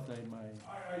understand working. what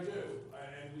I do,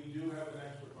 and we do have an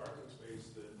extra parking space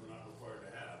that we're not required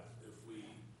to have. If we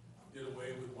did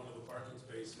away with one of the parking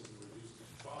spaces and reduced it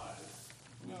to 5,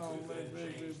 we No, could then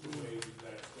wait, change the way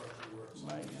that structure works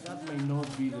Right, sign. that may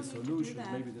not be You the don't need to do solution,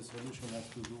 that. maybe the solution has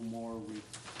to do more with.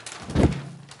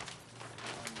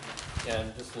 Yeah,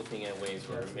 I'm just looking at ways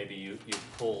where maybe you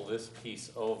pull this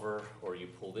piece over, or you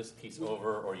pull this piece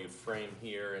over, or you frame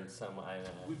here and some,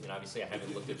 obviously I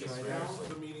haven't looked at this Down seriously.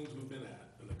 to the meetings we've been at,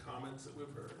 and the comments that we've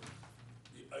heard,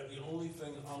 the only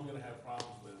thing I'm gonna have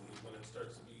problems with is when it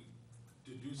starts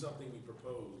to do something we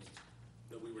proposed,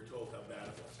 that we were told how bad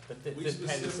it was. But We this is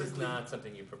specifically- not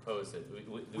something you proposed. We've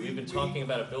We- been we- talking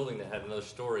about a building that had another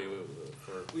story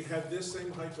for, We had this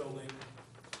same height building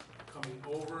coming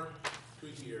over to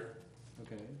here,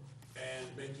 Okay,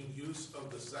 and making use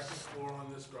of the second floor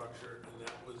on this structure, and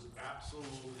that was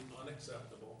absolutely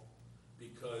unacceptable,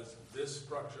 because this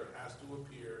structure has to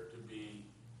appear to be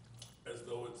as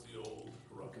though it's the old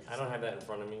garage. Okay. I don't have that in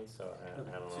front of me, so I don't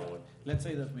know what. let's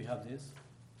say that we have this.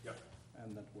 Yep.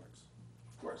 And that works.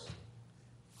 Of course.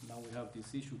 Now we have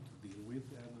this issue to deal with,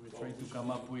 and we're Well, trying we to should come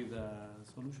be- up with a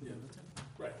solution, Yeah. and that's it.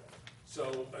 Right.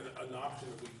 So an option,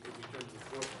 if we turn to the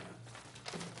floor plan,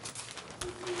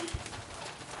 would be,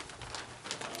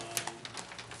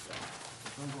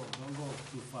 Don't go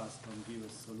too fast and give a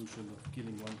solution of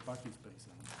killing one parking space.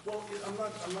 well, I'm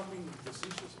not being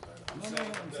facetious about it.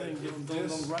 I'm saying that if don't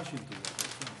this- rush into it.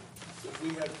 That's all. If we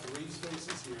had 3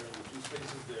 spaces here and 2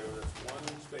 spaces there, that's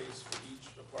 1 space for each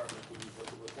apartment, which is what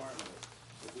the requirement is.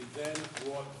 If we then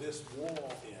brought this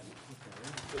wall in, Okay,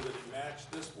 so that it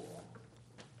matched this wall,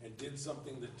 and did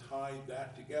something that tied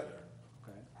that together,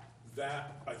 okay.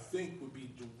 that, I think, would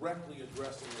be directly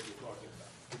addressing what you're talking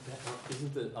about.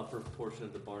 Isn't the upper portion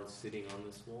of the barn sitting on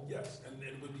this wall? Yes, and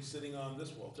it would be sitting on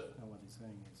this wall too. Now what he's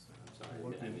saying is I'm sorry, I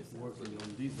working, missed that. working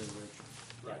on this direction.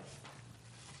 Right.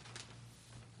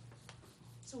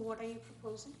 So what are you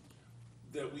proposing?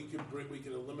 That we could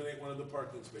eliminate one of the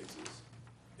parking spaces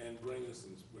and bring this,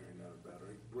 and wearing out a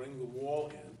battery, bring the wall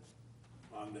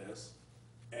in on this,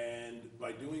 and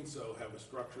by doing so, have a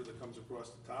structure that comes across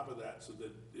the top of that so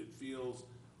that it feels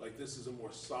like this is a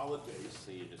more solid base.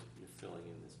 So you're filling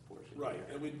in this portion. Right, here.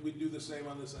 and we'd do the same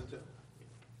on this end too.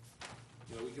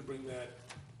 You know, we could bring that,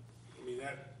 I mean,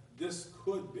 this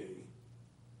could be,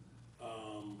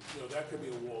 that could be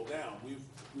a wall down.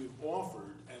 We've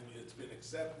offered, and it's been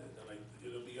accepted, and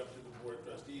it'll be up to the board of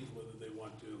trustees whether they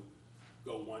want to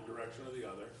go one direction or the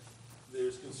other.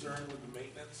 There's concern with the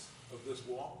maintenance of this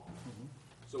wall.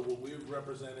 So what we've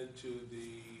represented to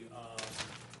the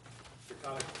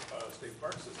Taconic State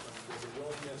Park System was a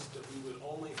willingness that we would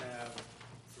only have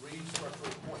 3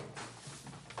 structural points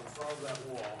in front of that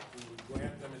wall. We would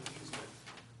grant them an easement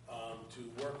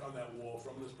to work on that wall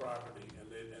from this property, and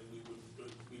we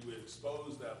would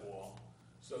expose that wall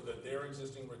so that their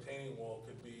existing retaining wall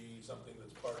could be something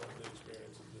that's part of the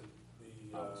experience of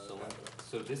the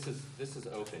So this is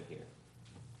open here.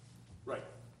 Right.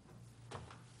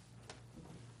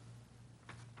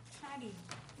 Patty,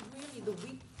 really the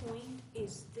weak point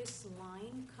is this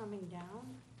line coming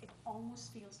down. It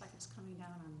almost feels like it's coming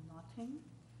down on nothing.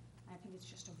 I think it's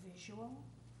just a visual.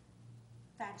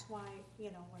 That's why,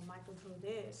 when Michael drew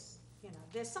this,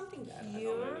 there's something Yeah, I don't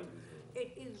here. know.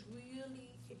 It is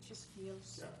really, it just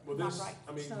feels Yeah. Well, not this, right.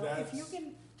 I mean, So if you that's,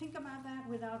 can think about that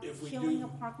without If we killing a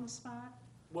do- parking spot,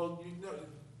 well,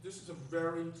 this is a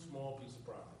very small piece of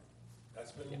property.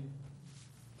 That's Yeah. been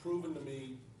proven to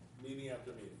me meeting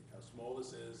after meeting, how small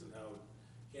this is and how it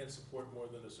can't support more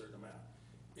than a certain amount.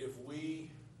 If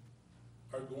we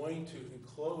are going to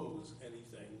enclose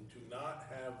anything to not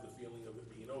have the feeling of it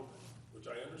being open, which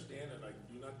I understand and I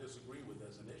do not disagree with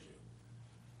as an issue,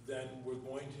 then we're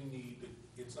going to need,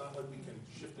 it's not like we can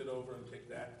shift it over and take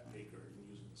that acre and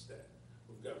use it instead.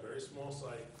 We've got a very small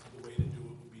site, the way to do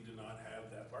it would be to not have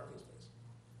that parking space.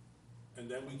 And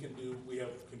then we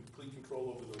have complete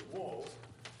control over those walls,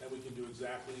 and we can do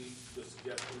exactly the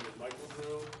suggestion that Michael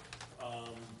drew.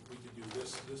 We could do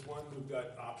this one, we've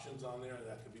got options on there, and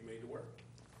that could be made to work.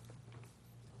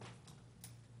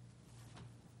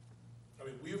 I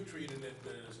mean, we've treated it,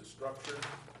 there's a structure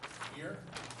here,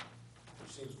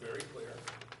 which seems very clear,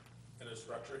 and a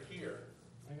structure here,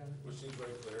 I got it. which seems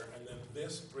very clear, and then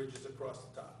this bridges across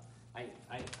the top.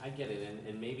 I get it,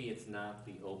 and maybe it's not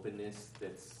the openness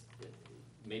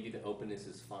maybe the openness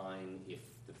is fine if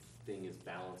the thing is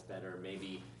balanced better.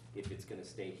 Maybe if it's gonna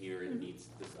stay here, it needs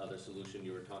this other solution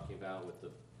you were talking about with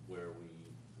where we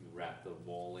wrap the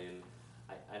wall in.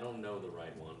 I don't know the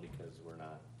right one because we're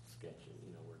not sketching,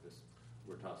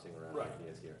 we're tossing around Right.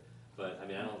 ideas here. But, I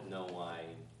don't know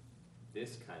why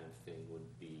this kind of thing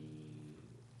would be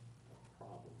a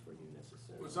problem for you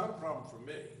necessarily. It's not a problem for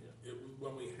me.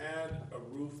 When we had a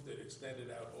roof that extended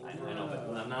out over. I know,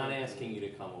 but I'm not asking you to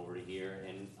come over here,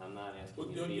 and I'm not asking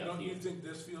you to be up Don't you here. think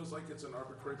this feels like it's an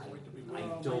arbitrary point to be I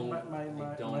made? don't- My I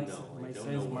don't know. my I don't sense,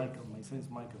 know what- Michael, my sense,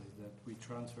 Michael, is that we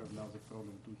transfer now the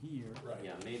problem to here, Right.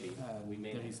 Yeah, maybe, we and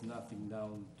may. there is nothing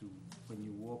down to, when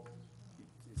you walk,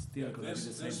 it's still Yeah, gonna be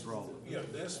the same problem. Yeah,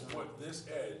 this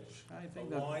edge I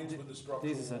think that aligns with the structural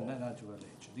this is a wall. natural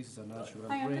edge, this is a natural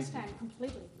break. I understand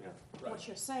completely. Yeah. Right. What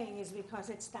you're saying is because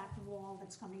it's that wall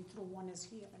that's coming through, one is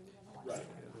here and the other one's Right.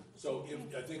 here. So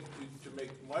I think to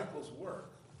make Michael's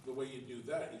work, the way you do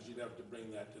that is you'd have to bring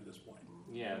that to this point.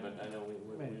 Yeah, but I know we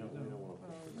don't Maybe, want to no.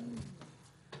 push for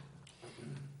that.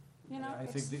 You know, I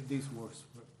it's, think this works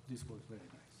very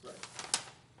nice. Right.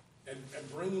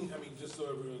 And bringing, I mean, just so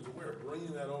everyone's aware,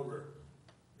 bringing that over,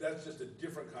 that's just a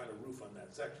different kind of roof on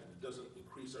that section. It doesn't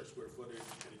increase our square footage,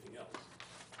 anything else.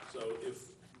 So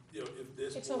if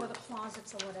this. it's over the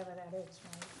closets or whatever that is,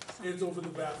 right? It's over the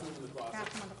bathroom and the closet.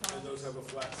 Bathroom and the And those closets. have a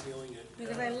flat ceiling and.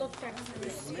 Because I looked at it and I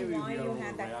see Maybe why we are you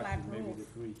had that flat overreacting, maybe roof.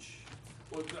 the bridge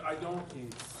Well, I don't,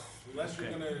 is, unless you're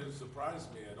Okay. gonna surprise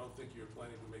me, I don't think you're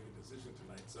planning to make a decision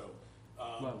tonight, so.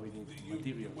 Well, we need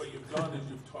materials. What you've done is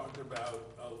you've talked about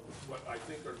what I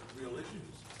think are real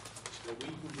issues that we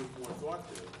can give more thought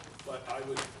to, but I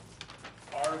would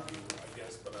argue, I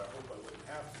guess, but I hope I wouldn't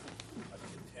have to. I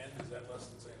contend, is that less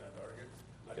than saying I'd argue?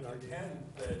 I can argue. contend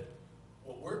that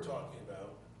what we're talking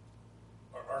about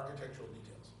are architectural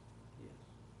details.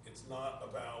 It's not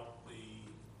about the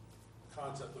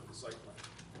concept of the site plan.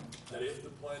 That if the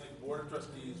planning board of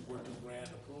trustees were to grant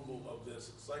approval of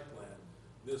this site plan,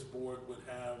 this board would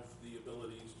have the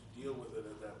abilities to deal with it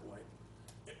at that point,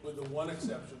 with the one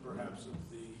exception perhaps of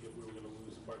if we were gonna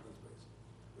lose a parking space.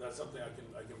 That's something I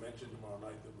can mention tomorrow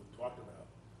night that we've talked about.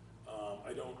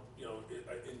 I don't,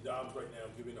 in Dobbs right now,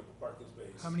 giving up a parking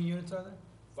space. How many units are there?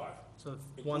 5, So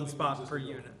Including one the spot per existing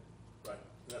unit. right,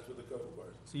 and that's what the code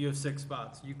requires. So you have 6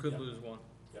 spots. You could Yeah. lose one.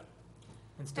 Yeah.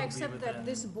 And still be Except that within-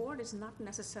 this board is not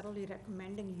necessarily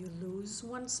recommending you lose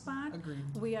one spot. Agreed.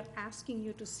 We are asking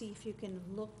you to see if you can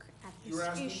look at You're this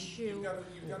asking, issue.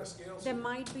 you've got a scale. There sheet.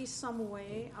 might be some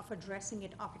way of addressing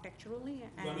it architecturally,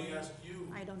 Let me and ask you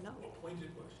I don't know. a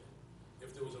pointed question.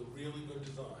 If there was a really good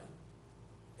design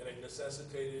and it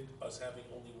necessitated us having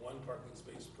only one parking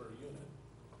space per unit,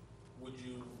 would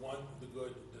you want the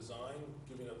good design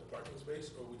giving up the parking space,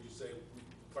 or would you say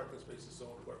parking space is so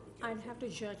important we can't? I'd have to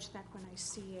judge that when I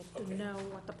see it to Okay. know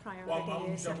what the I'm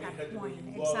priority is at jumping ahead that to where point.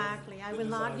 you love Exactly. I the will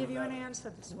not design give of you an that. answer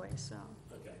this way, so.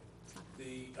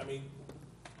 Okay.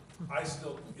 I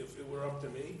still, if it were up to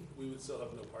me, we would still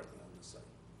have no parking on this site.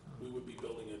 We would be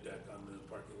building a deck on the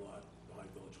parking lot behind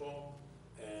Village Hall,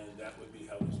 and that would be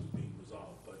how this would be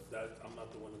resolved. But I'm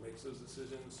not the one who makes those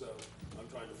decisions, so I'm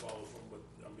trying to follow from what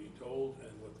I'm being told and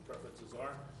what the preferences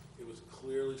are. It was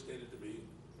clearly stated to be,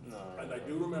 No. and I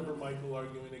do remember Michael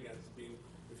arguing against being,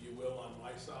 if you will, on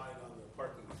my side on the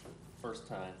parking issue. First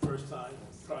time, First time,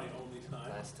 probably only time.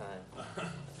 last time.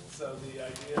 So the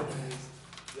idea is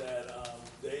that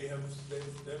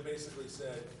they've basically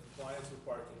said compliance with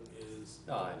parking is.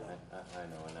 No, I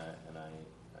know, and I'm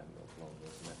along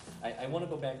with that. I want to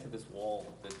go back to this wall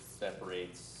that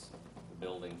separates the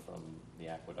building from the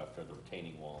aqueduct, or the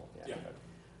retaining wall of the Yeah.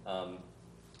 aqueduct.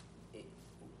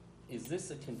 Is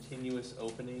this a continuous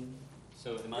opening?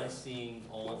 So am I Yes. seeing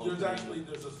all There's opening?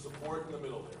 there's a support in the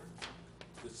middle there.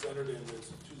 It's centered in, there's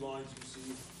 2 lines you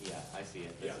see. Yeah, I see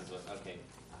it. Yeah. This is what, okay.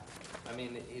 I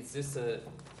mean, is this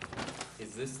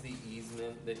the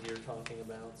easement that you're talking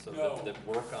about? So No. that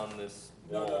work on this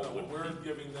No, wall what would we're be,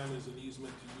 giving them is an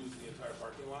easement to use the entire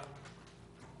parking lot.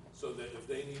 So that if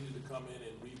they needed to come in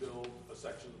and rebuild a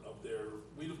section of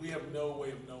we have no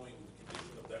way of knowing the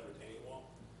condition of that retaining wall.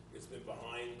 It's been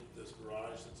behind this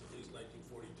garage since at least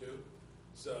 1942.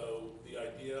 So the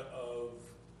idea of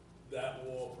that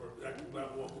wall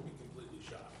could be completely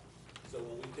shot. So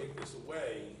when we take this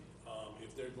away,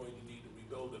 if they're going to need to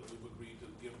rebuild it, we've agreed to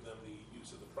give them the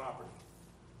use of the property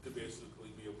to basically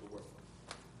be able to work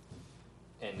with.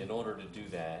 and in order to do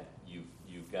that,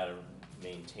 you've got to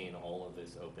maintain all of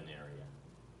this open area.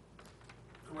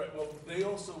 Correct, well, they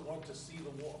also want to see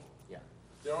the wall. Yeah.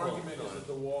 Their Well, argument is sure. that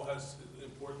the wall has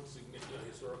important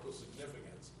historical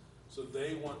significance, so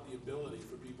they want the ability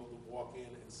for people to walk in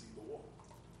and see the wall.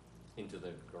 Into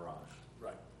the garage.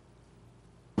 Right.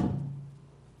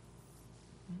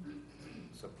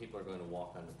 So people are going to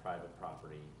walk onto private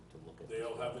property to look at.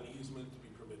 They'll have an easement to be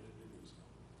permitted to do so.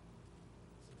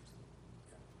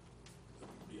 Yeah. That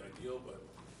would be ideal, but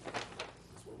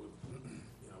that's what we're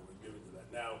giving to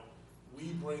that. Now,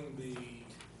 we bring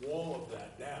the wall of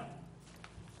that down,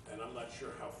 and I'm not sure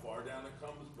how far down it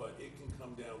comes, but it can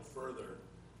come down further,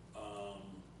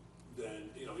 than,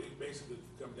 you know, it basically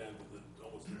can come down to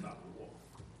almost the top of the wall.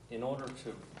 In order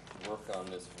to work on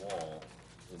this wall,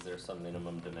 is there some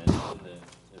minimum dimension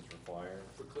that is required?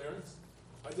 For clearance,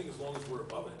 I think as long as we're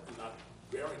above it and not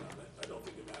bearing on it, I don't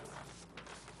think it matters.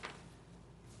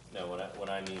 No, what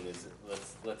I mean is,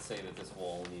 let's say that this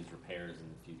wall needs repairs in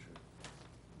the future.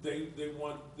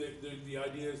 The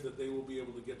idea is that they will be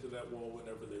able to get to that wall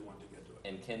whenever they want to get to it.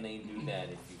 And can they do that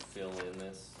if you fill in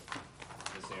this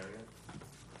area?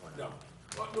 Or No.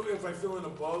 Well, no, if I fill in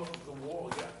above the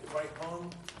wall, yeah.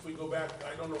 If we go back,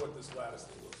 I don't know what this lattice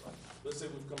thing looks like. Let's say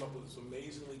we've come up with this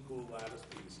amazingly cool lattice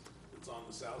piece that's on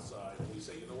the south side, and we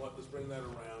say, you know what, let's bring that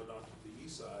around onto the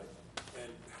east side and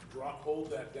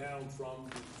hold that down from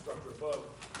the structure above,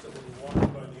 so when you're walking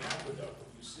by the aqueduct,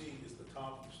 what you see is the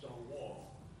top of the stone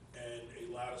wall and a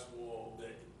lattice wall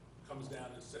that comes down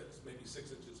and sits maybe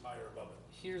 6 inches higher above it.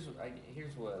 Here's what I'm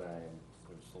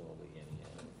sort of slowly getting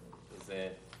at, is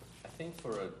that I think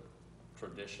for a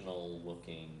traditional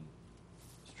looking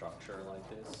structure like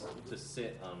this, to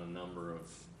sit on a number of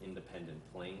independent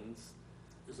planes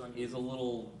is a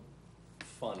little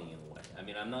funny in a way. I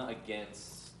mean, I'm not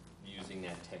against using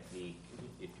that technique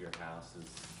if your house is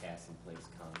cast in place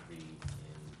concrete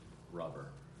and rubber.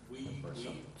 We or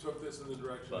something. took this in the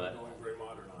direction But- of going very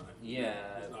modern on it. Yeah.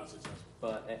 It's not successful.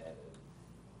 But,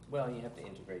 well, you have to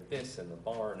integrate this and the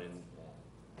barn, and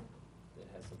it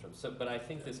has some trouble. So, but I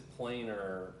think this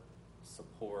planar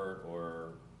support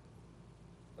or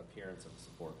appearance of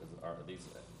support, because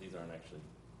these aren't actually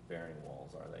bearing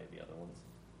walls, are they, the other ones?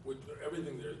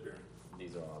 Everything there is bearing.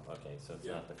 These are, okay, so it's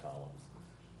Yeah. not the columns.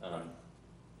 Right.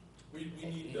 We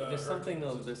need. There's something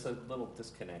though, earth there's a little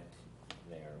disconnect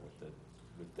there with the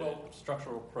Well-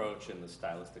 structural approach and the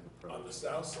stylistic approach. On the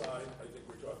south side, I think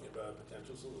we're talking about a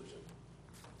potential solution.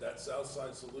 That south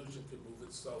side solution could move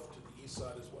itself to the east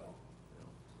side as well.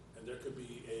 And there could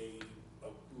be a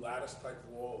lattice type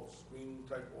wall, screen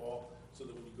type wall, so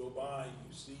that when you go by,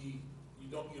 you see, you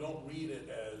don't read it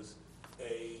as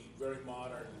a very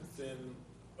modern, thin,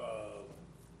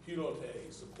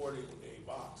 pilote supporting a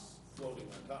box floating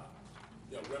on top.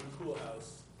 You know, Rem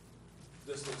Koolhaus,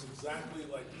 this looks exactly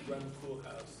like Rem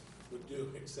Koolhaus would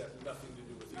do, except nothing to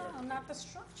do with the No, architecture. not the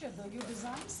structure though. You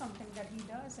design something that he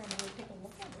does and we'll take a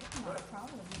look at it, not a Right.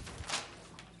 problem.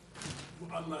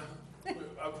 I'm not,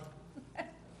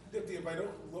 Dipti, if I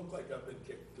don't look like I've been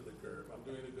kicked to the curb, I'm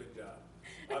doing a good job.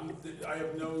 I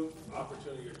have no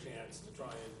opportunity or chance to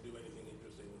try and do anything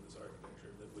interesting with this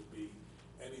architecture that would be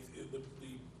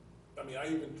I mean, I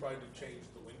even tried to change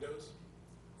the windows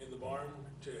in the barn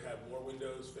to have more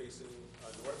windows facing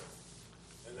north,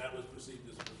 and that was perceived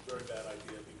as a very bad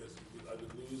idea because I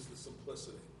would lose the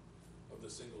simplicity of the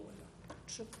single window.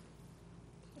 True.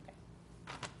 Okay.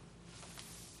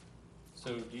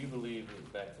 So do you believe,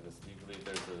 back to this, do you believe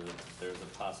there's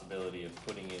a possibility of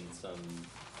putting in some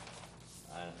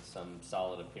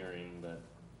solid appearing but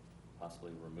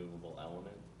possibly removable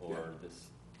element, or Yeah. this,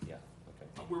 yeah, okay.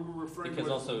 We're referring to Because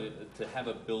it as- also, to have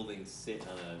a building sit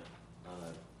on a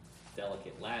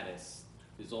delicate lattice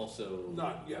is also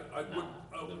Not, yeah,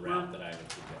 not the route that I would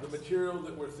the suggest. material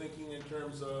that we're thinking in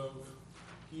terms of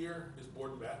here is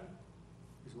board and batten,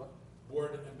 Is what?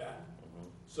 board and batten. Mhm.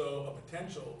 So a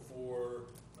potential for,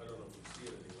 I don't know if you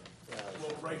see it anywhere, Yeah,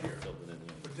 well, right here. Build it in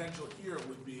the end. Potential here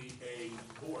would be a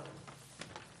board,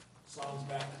 sans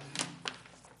batten.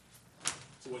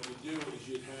 So what you do is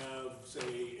you'd have,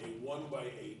 say, a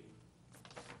 1x8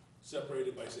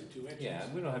 separated by, say, 2 inches. Yeah,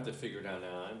 we don't have to figure it out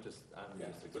now, I'm just Yeah,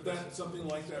 expressing. but that, something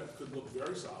like that could look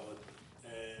very solid,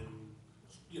 and,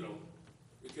 you know,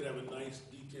 it could have a nice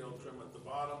detailed trim at the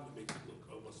bottom, that makes it look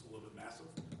almost a little bit massive,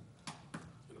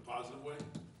 in a positive way.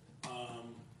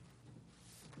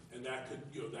 And that could,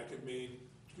 you know,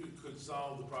 could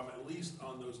solve the problem, at least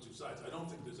on those two sides. I don't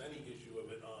think there's any issue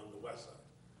of it on the west side,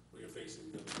 where you're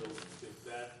facing the building. I think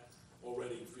that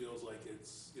already feels like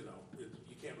it's, you know,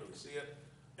 you can't really see it.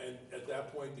 And at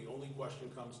that point, the only question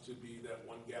comes to be that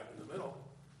one gap in the middle,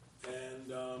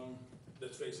 and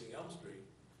that's facing Elm Street,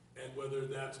 and whether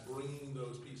that's bringing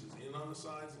those pieces in on the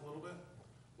sides a little bit,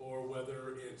 or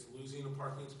whether it's losing a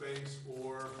parking space,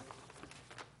 or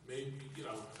maybe, you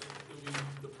know, I mean,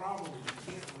 the problem is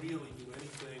you can't really do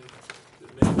anything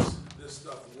that makes this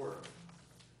stuff work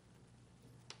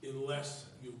unless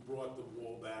you've brought the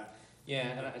wall back. Yeah,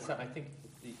 and I think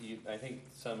I think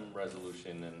some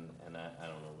resolution, and I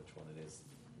don't know which one it is,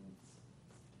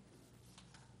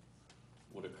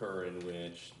 would occur in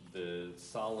which the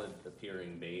solid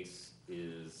appearing base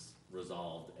is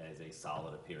resolved as a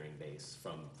solid appearing base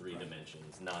from 3 Right.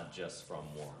 dimensions, not just from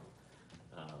 1.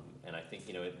 And I think,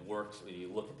 it works, when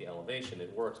you look at the elevation,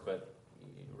 it works, but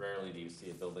rarely do you see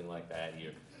a building like that.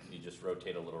 You just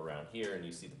rotate a little around here, and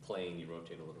you see the plane, you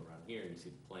rotate a little around here, and you see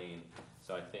the plane.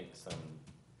 So I think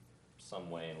some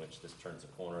way in which this turns a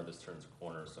corner,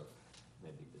 so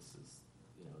maybe this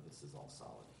is all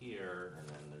solid here, and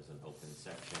then there's an open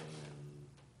section and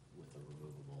with a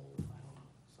removable, I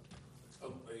don't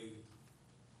know, something.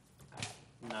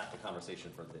 Not the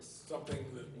conversation for this. Something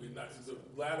that the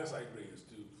lattice, I agree, is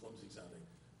too flimsy sounding,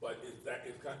 but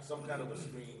it's some kind of a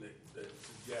screen that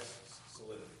suggests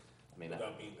solidity,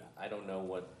 without being that. I don't know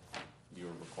what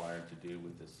you're required to do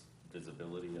with this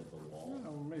visibility of the wall.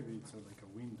 Maybe it's like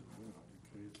a window, you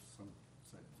create some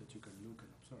site that you can look and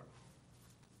observe.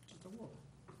 Just a wall.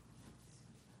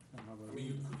 And have a-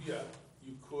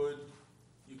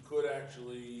 You could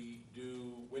actually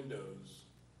do windows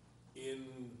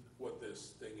in what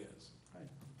this thing is. Right.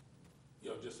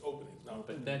 Just openings, not.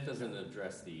 But that doesn't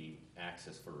address the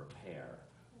access for repair.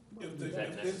 If Is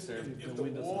that necessary? If The the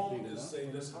windows are wall big is, enough. say,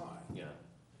 this high, Yeah,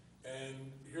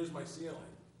 and here's my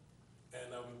ceiling,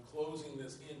 and I'm closing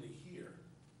this into here,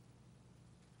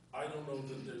 I don't know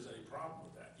that there's any problem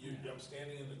with that. I'm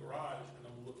standing in the garage and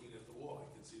I'm looking at the wall.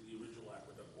 I can see the original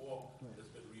aqueduct wall Right. that's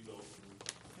been rebuilt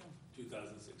in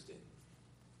 2016.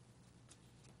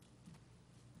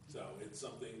 So it's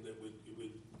something that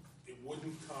it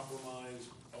wouldn't compromise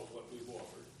of what we've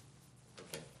offered.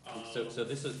 okay. So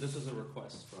this is a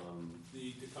request from,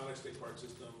 The Taconic State Park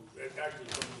System, actually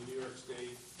from the New York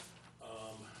State,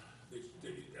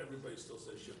 everybody still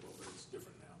says SHPO, but it's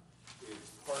different now.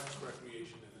 It's Parks,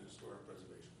 Recreation, and Historic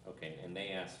Preservation. okay, and they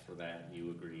asked for that,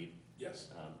 you agreed. Yes.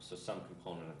 So some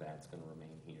component of that's gonna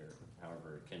remain here,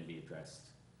 however, it can be addressed.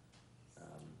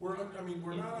 We're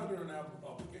not under an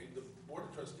obligation. The Board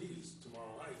of Trustees tomorrow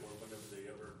night, or whenever they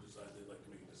ever decide they'd like to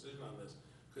make a decision on this,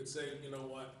 could say, you know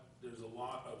what, there's a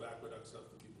lot of aqueduct stuff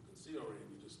that people can see already.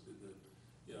 We just did the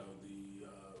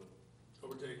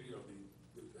overtake,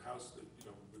 the house that,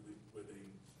 where they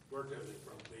worked everything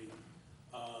from.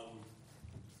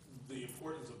 The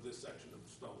importance of this section of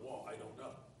stone wall, I don't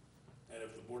know. And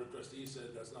if the Board of Trustees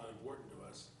said that's not important to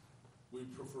us,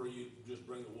 we'd prefer you just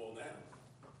bring the wall down.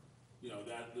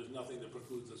 There's nothing that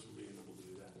precludes us from being able to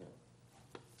do that.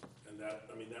 Yeah.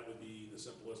 And that would be the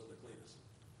simplest and the cleanest.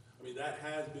 That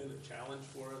has been a challenge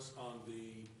for us on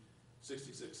the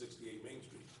 66, 68 Main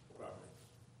Street property.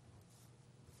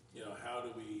 How do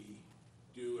we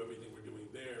do everything we're doing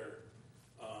there,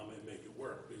 and make it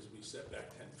work? Because we set back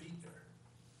 10 feet there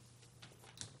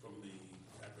from the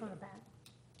For aqueduct. that.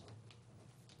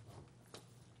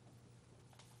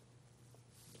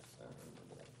 Yes, I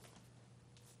remember that.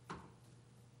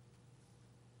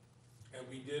 And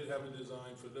we did have a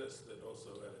design for this that also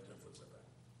had a 10-foot setback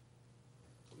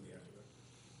from the aqueduct.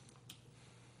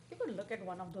 You could look at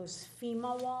one of those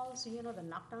FEMA walls, the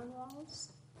knockdown walls,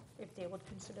 if they would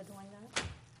consider doing that.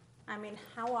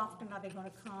 How often are they gonna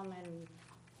come and,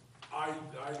 I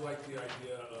like the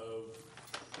idea of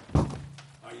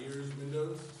Ahrb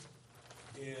windows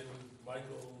in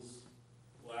Michael's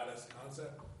lattice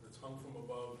concept that's hung from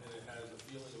above, and it has a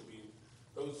feeling of being,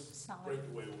 those Solid.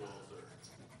 breakaway walls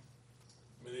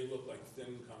are, they look like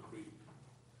thin concrete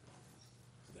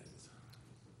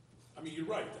things. You're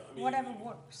right, though. whatever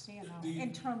works, the-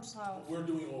 in terms of, We're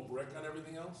doing all brick on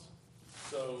everything else,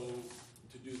 so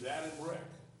to do that in brick,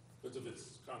 because if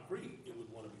it's concrete, it would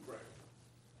want to be brick,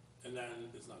 and then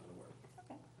it's not gonna work.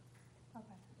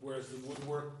 okay. Whereas the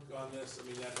woodwork on this,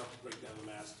 that helps break down the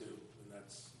mass too, and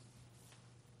that's,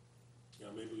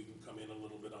 maybe we can come in a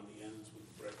little bit on the ends with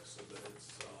the brick so that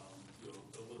it's,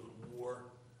 a little bit more,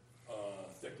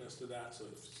 thickness to that, so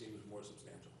it seems more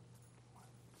substantial.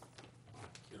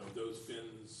 Those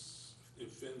fins,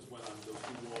 if fins went on those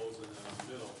two walls and then on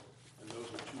the middle, and those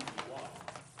were 2 feet wide,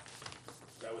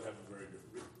 that would have a very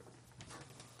different roof.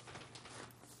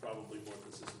 Probably more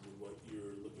consistent with what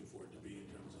you're looking for it to be in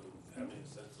terms of having a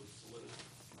sense of solidity.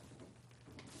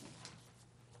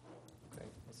 Okay,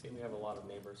 I see we have a lot of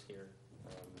neighbors here.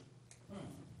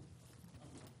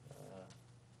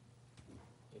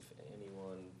 If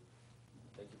anyone,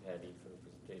 thank you, Patty, for the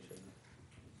presentation.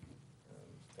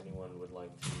 If anyone would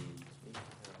like to speak,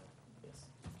 yes,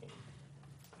 Kate.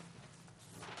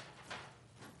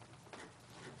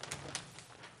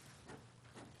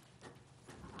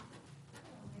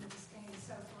 This came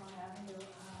South Lawn Avenue,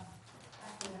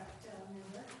 aqueduct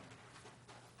member.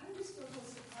 I'm just a little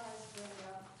surprised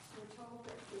that we're told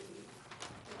that the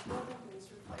building that's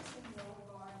replacing the old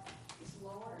barn is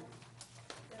lower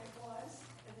than it was,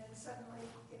 and then suddenly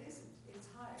it isn't, it's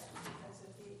higher because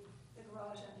of the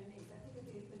garage underneath. I think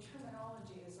the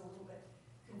terminology is a little bit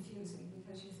confusing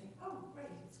because you think, oh,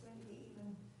 great, it's going to be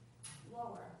even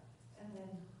lower. And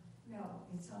then, no,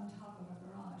 it's on top of a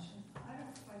garage. And I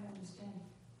don't quite understand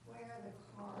where the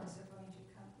cars are going to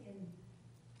come in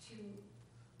to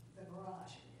the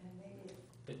garage. And maybe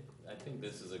I think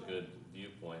this is a good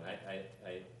viewpoint.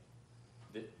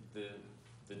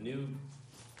 The new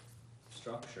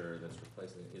structure that's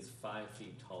replacing it is 5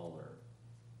 feet taller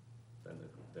than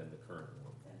the current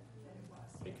one, than it was.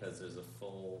 because there's a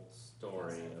full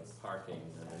story of parking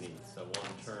underneath. So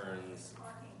one turns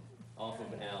Parking. off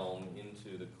of Elm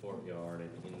into the courtyard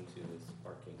and into this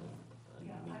parking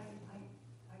Yeah, underneath.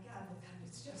 I gather that.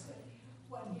 It's just that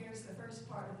one hears the first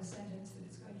part of the sentence that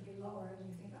it's going to be lower, and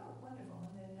you think, oh,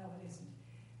 wonderful, and then no, it isn't.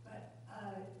 But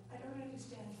I don't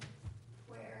understand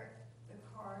where the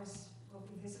cars will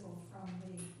be visible from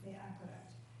the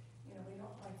aqueduct. You know, we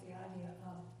don't like the idea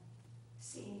of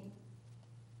seeing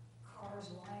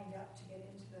cars lined up to get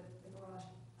into the garage.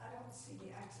 I don't see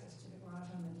the access to the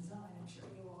garage on the design. I'm sure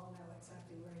you all know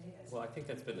exactly where it is. Well, I think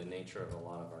that's been the nature of a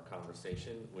lot of our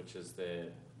conversation, which is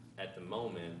that at the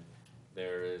moment,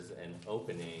 there is an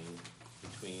opening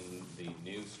between the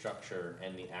new structure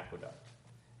and the aqueduct.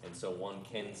 And so one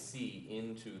can see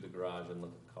into the garage and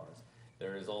look at cars.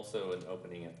 There is also an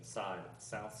opening at the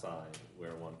south side,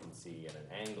 where one can see at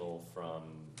an angle from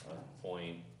a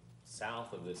point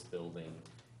south of this building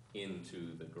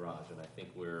into the garage. And I think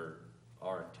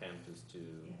our attempt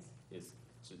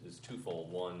is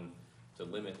twofold. One, to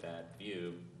limit that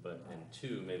view, and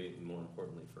two, maybe more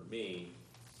importantly for me,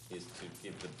 is to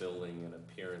give the building an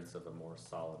appearance of a more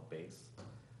solid base,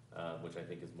 which I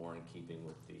think is more in keeping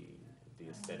with the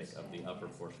aesthetic of the upper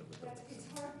portion of the building. It's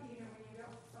hard, you know,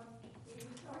 when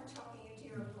you start talking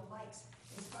into your little mics,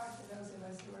 it's hard for those of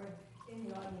us who are in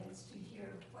the audience to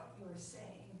hear what you're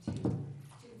saying to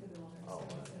the builder. Oh,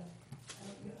 So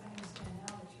it's I understand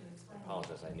now that you're I explaining.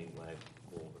 apologize, I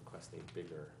will request a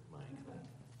bigger mic.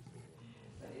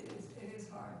 But it is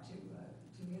hard to hear.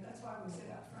 That's why we sit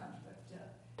out front, but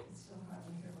it's still hard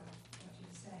to hear what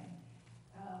you're saying.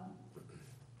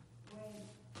 When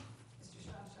Mr.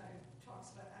 Schraubstein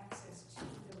talks about access to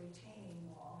the retaining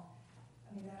wall,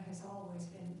 I mean, that has always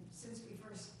been, since we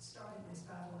first started this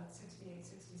battle at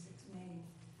 6866 Main,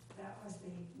 that was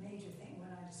the major thing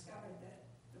when I discovered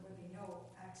that there would be no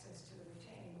access to the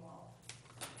retaining wall.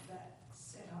 That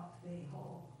set up the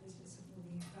whole business of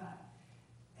moving it back.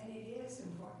 And it is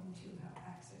important to have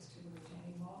access to the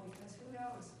retaining wall, because who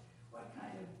knows what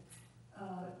kind of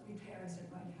repairs are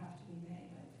going to have to be made.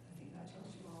 I think I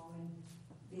told you all when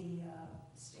the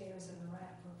stairs and the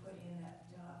ramp were put in at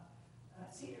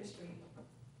Cedar Street,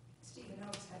 Stephen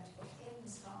Oakes had to go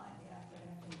inside the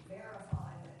aqueduct and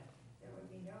verify that there would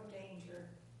be no danger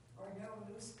or no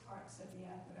loose parts of the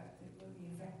aqueduct that would be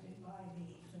affected by the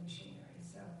machinery.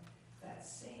 So that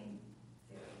same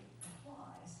theory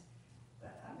applies.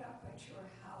 But I'm not quite sure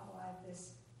how wide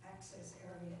this access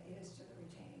area is to the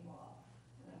retaining wall.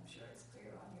 And I'm sure it's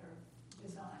clear on your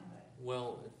design, but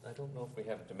Well, I don't know if we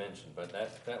have dimension, but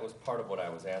that was part of what I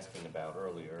was asking about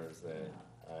earlier, is that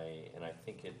I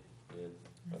think it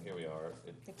oh, here we are,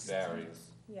 it It's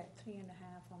varies. Yeah, 3.5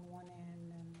 on one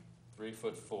end and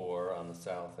 3'4" on the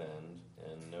south end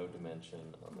and no dimension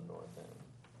on the north end.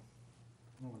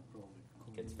 No, it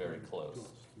probably. Gets very close.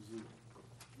 To zero.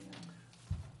 yeah.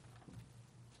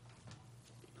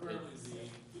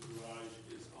 Currently, the garage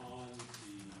is on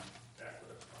the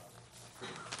aqueduct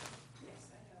property. Yes,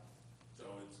 I know. So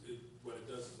what it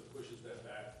does is it pushes that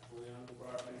back fully on the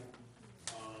property.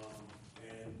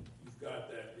 And you've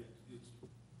got that, it's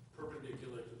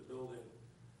perpendicular to the building,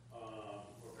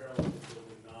 or parallel to the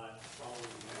building, not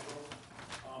following the angle.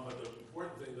 But the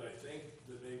important thing that I think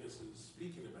that Mavis is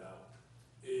speaking about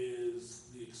is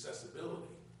the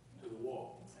accessibility to the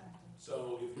wall. Exactly.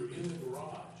 So if you're in the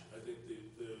garage, I think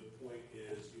the point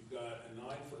is you've got a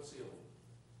 9-foot ceiling.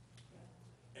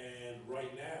 And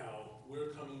right now, we're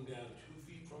coming down 2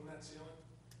 feet from that ceiling.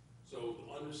 So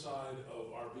the underside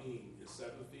of our beam is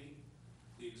 7 feet.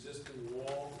 The existing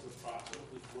wall is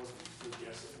approximately 4 feet, we're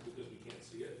guessing, because we can't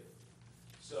see it.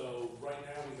 So right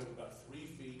now, we have about 3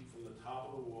 feet from the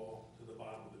top of the wall to the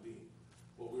bottom of the beam.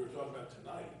 What we were talking about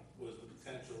tonight was the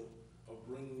potential of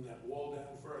bringing that wall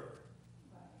down further,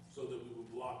 Right. so that we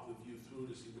would block the view through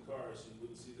to see the cars, so you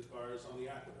wouldn't see the cars on the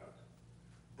aqueduct.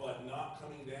 But not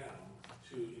coming down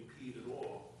to impede at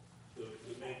all the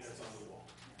maintenance on the wall.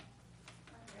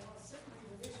 Okay, well, certainly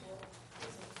the visual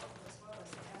is important as well as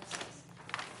the access,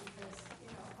 because, you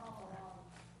know, all along,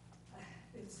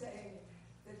 I've been saying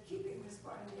that keeping this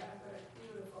part of the aqueduct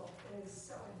beautiful is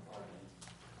so important.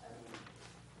 I mean,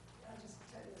 I'll just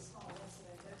tell you a small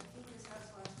incident. At the Peters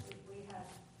House last week, we had,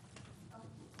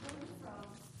 coming from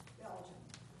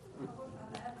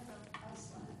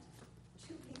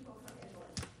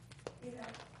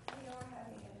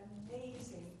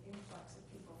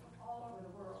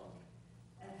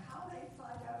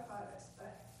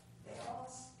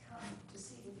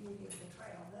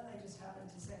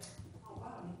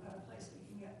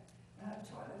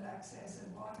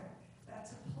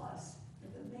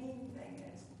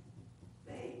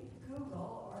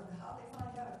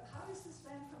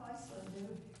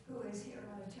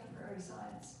contemporary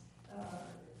science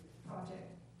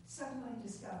project, suddenly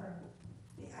discover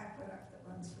the aqueduct that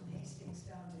runs from Hastings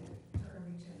down to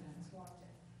Irvington and has walked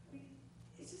it. I mean,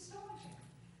 it's astonishing.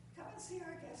 Come and see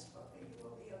our guest book, and you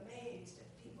will be amazed at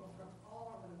people from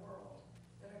all over the world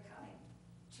that are coming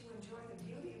to enjoy the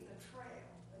beauty of the trail.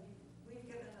 I mean, we've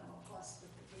given them a plus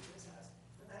with the teacher's house,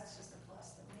 but that's just a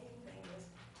plus. The main thing is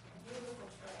a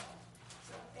beautiful trail.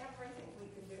 So everything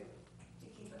we can do to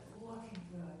keep it looking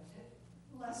good,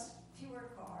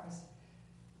 fewer cars,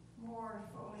 more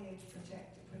foliage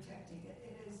protecting it.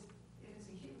 It is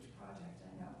a huge project, I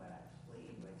know, but I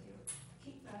plead with you,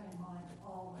 keep that in mind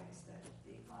always, that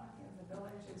the economy of the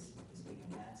village is being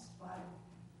enhanced by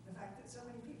the fact that so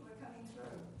many people are coming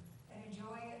through and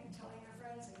enjoying it and telling their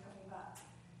friends and coming back.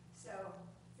 So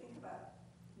think about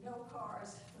no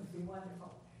cars would be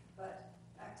wonderful, but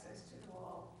access to the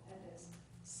wall and as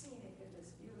scenic and as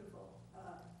beautiful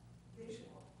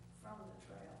visual from the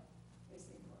trail is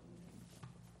the important thing.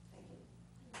 Thank you.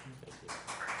 Thank you.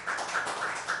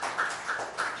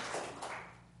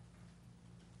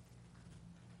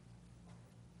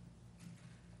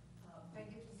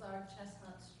 Peggy Lazar,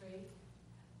 Chestnut Street.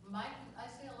 I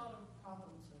see a lot of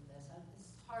problems with this.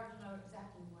 It's hard to know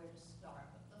exactly where to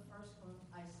start, but the first one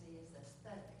I see is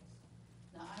aesthetics.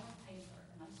 Now, I'm a painter,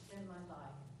 and I spend my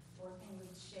life working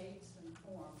with shapes and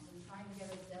forms and trying to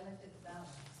get a delicate balance.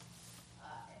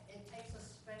 It takes a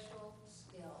special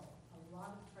skill, a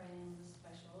lot of training, a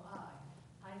special eye.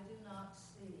 I do not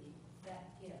see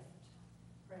that gift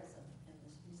present in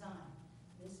this design.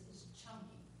 This is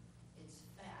chunky, it's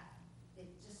fat,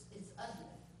 it's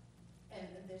ugly, and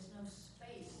there's no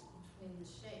space between the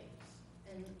shapes.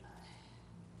 And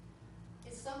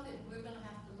it's something we're going to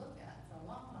have to look at for a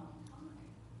long, long time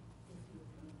if you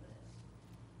approve this.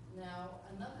 Now,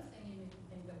 another thing you need to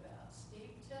think about,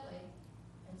 Steve Tilley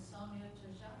and Sonia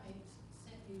Tajani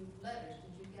sent you letters.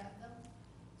 Did you get them?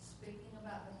 Speaking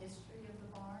about the history of the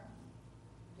barn.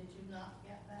 Did you not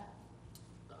get that?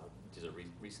 These are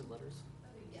recent letters?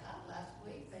 Yeah, last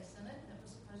week they sent it, and it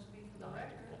was supposed to be for No, the I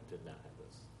record. did not have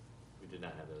this. We did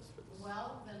not have those for this.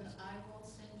 Well, then I will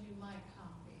send you my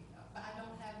copy. But I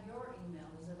don't have your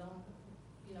email. Is it on,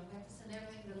 we have to send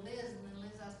everything to Liz, and then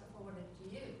Liz has to forward it to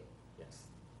you. Yes.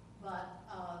 But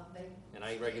they. And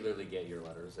I regularly get your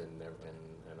letters and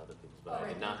other people's, but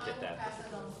I did not get that. I will pass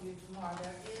it on to you tomorrow.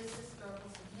 There is historical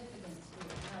significance here.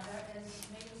 Now, there is,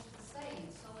 maybe it's the saying,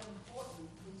 it's so important,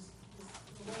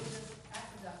 the way this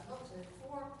aqueduct looks at it,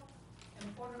 4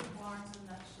 important barns in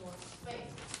that short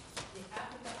space. The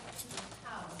aqueduct to the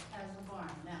house has a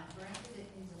barn. Now, granted, it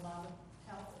needs a lot of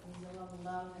help, it needs a lot of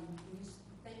love, and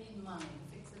they need money to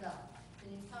fix it up.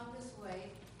 Then you come this way,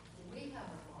 we have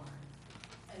a barn.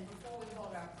 And before we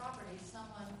bought our property,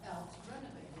 someone else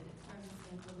renovated it, turned it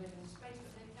into a living space,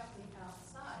 but they kept it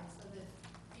outside so that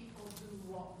people who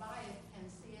walk by it can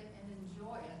see it and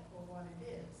enjoy it for what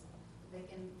it is. They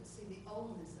can see the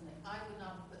oldness in it. I would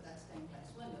not have put that stained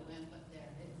glass window in, but there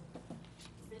it is.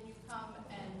 Then you come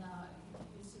and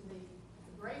you see the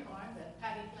gray barn that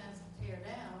Patty plans to tear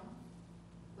down,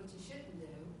 which he shouldn't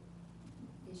do.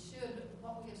 He should,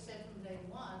 what we have said from day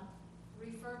one,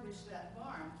 refurbish that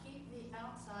barn, keep the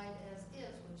outside as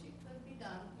is, which it could be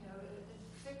done,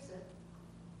 fix it,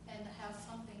 and have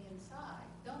something inside.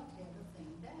 Don't tear the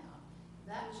thing down.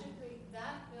 That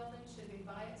building should be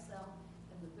by itself,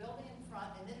 and the building in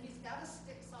front, and then he's got to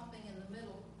stick something in the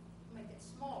middle, make it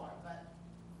smaller, but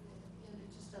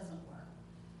it just doesn't work.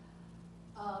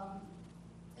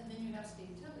 And then you have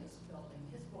Steve Tilley's building,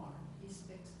 his barn. He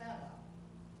sticks that up.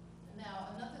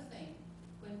 Now, another thing,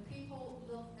 when people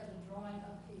look at a drawing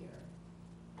up here,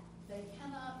 they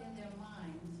cannot in their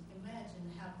minds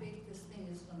imagine how big this thing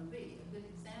is going to be. A good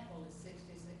example is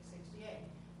 66,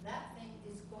 68. That thing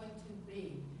is going to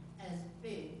be as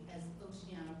big as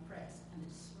Oceana Press, and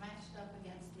it's smashed up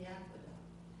against the aqueduct.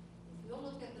 If you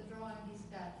look at the drawing he's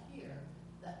got here,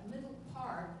 that middle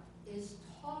part is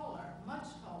taller, much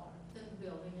taller than the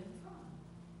building in front.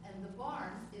 And the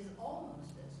barn is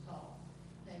almost as tall.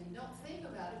 Now, you don't think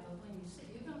about it, but when you see,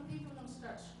 people are going to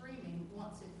start screaming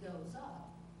once it goes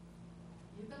up.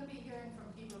 You're going to be hearing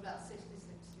from people about 66,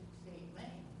 68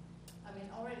 Main. I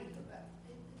mean, already,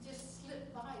 it just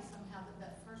slipped by somehow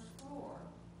that first floor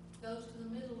goes to the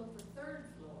middle of the 3rd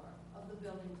floor of the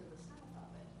building to the south of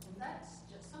it. And that's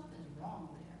just, something's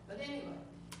wrong there. But anyway,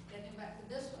 getting back to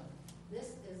this one,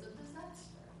 this is a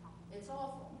disaster. It's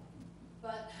awful.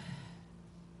 But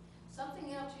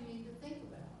something else you need to think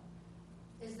about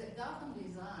is that Gotham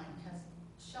Design has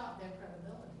shot their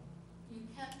credibility. You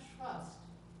can't trust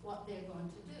what they're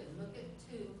going to do. Look at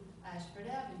 2 Ashford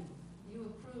Avenue. You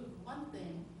approved one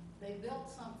thing, they built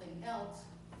something else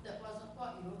that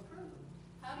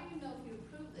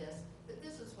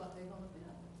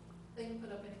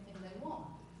up anything they want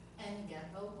and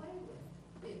get away with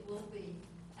it. It will be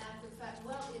after the fact,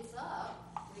 well, it's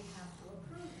up, we have to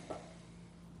approve it.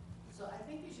 So I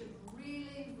think you should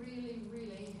really, really,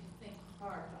 really think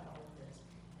hard about all of this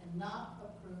and not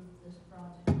approve this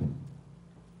project. Thank you.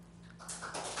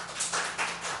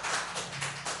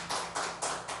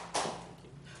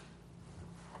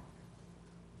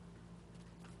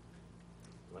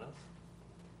 Anyone else?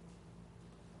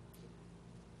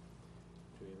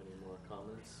 Do we have any more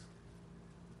comments?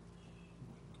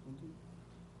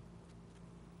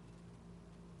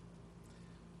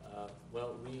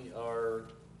 Well,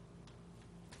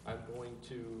 I'm going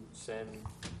to send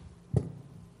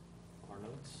our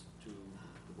notes to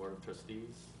the Board of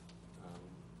Trustees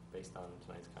based on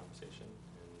tonight's conversation,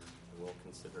 and we'll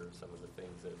consider some of the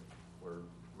things that were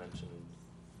mentioned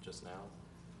just now,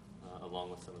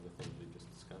 along with some of the things we just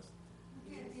discussed.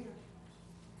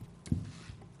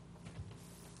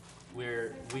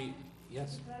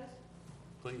 Yes,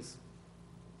 please.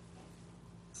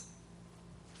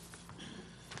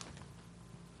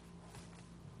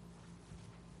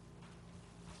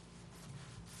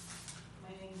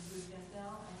 My name is Ruth Gastel,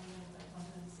 I live at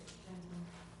 106 Trenton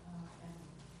Avenue.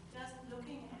 Just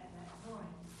looking at that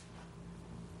drawing,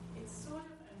 it's sort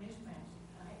of a mishmash.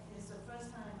 It's the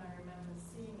first time I remember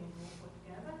seeing it all put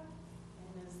together. And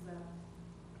there's the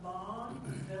barn,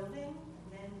 building,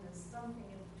 and then there's something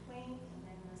in between, and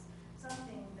then there's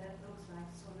something that looks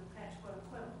like sort of patchwork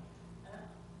quilt.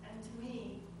 And to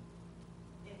me,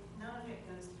 none of it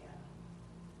goes together.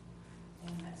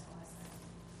 And that's why I said.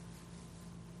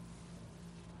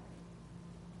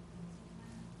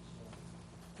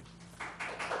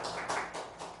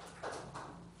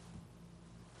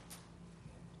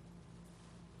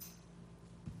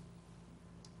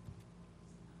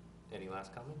 Any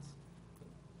last comments?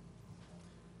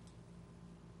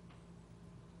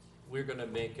 We're going to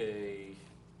make a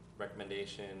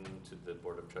recommendation to the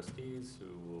Board of Trustees,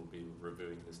 who will be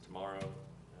reviewing this tomorrow.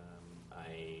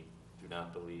 I do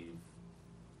not believe,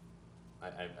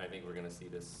 I think we're going to see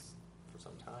this for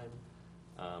some time.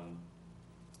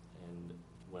 And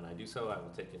when I do so, I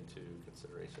will take into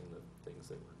consideration the things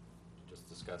that were just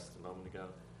discussed a moment ago.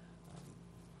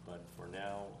 But for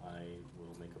now, I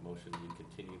will make a motion to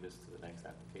continue this to the next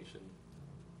application.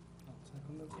 I'll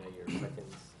second it. Yeah, your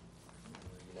seconds,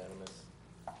 unanimous.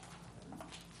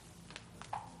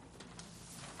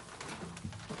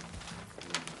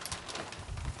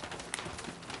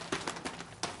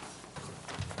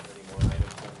 Any more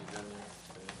items on the agenda?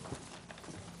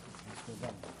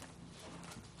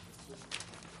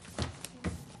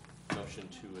 Motion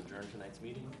to adjourn tonight's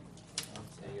meeting.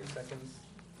 Any your seconds?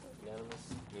 Unanimous,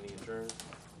 meeting adjourned.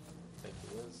 Thank you,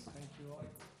 Liz. Thank you all.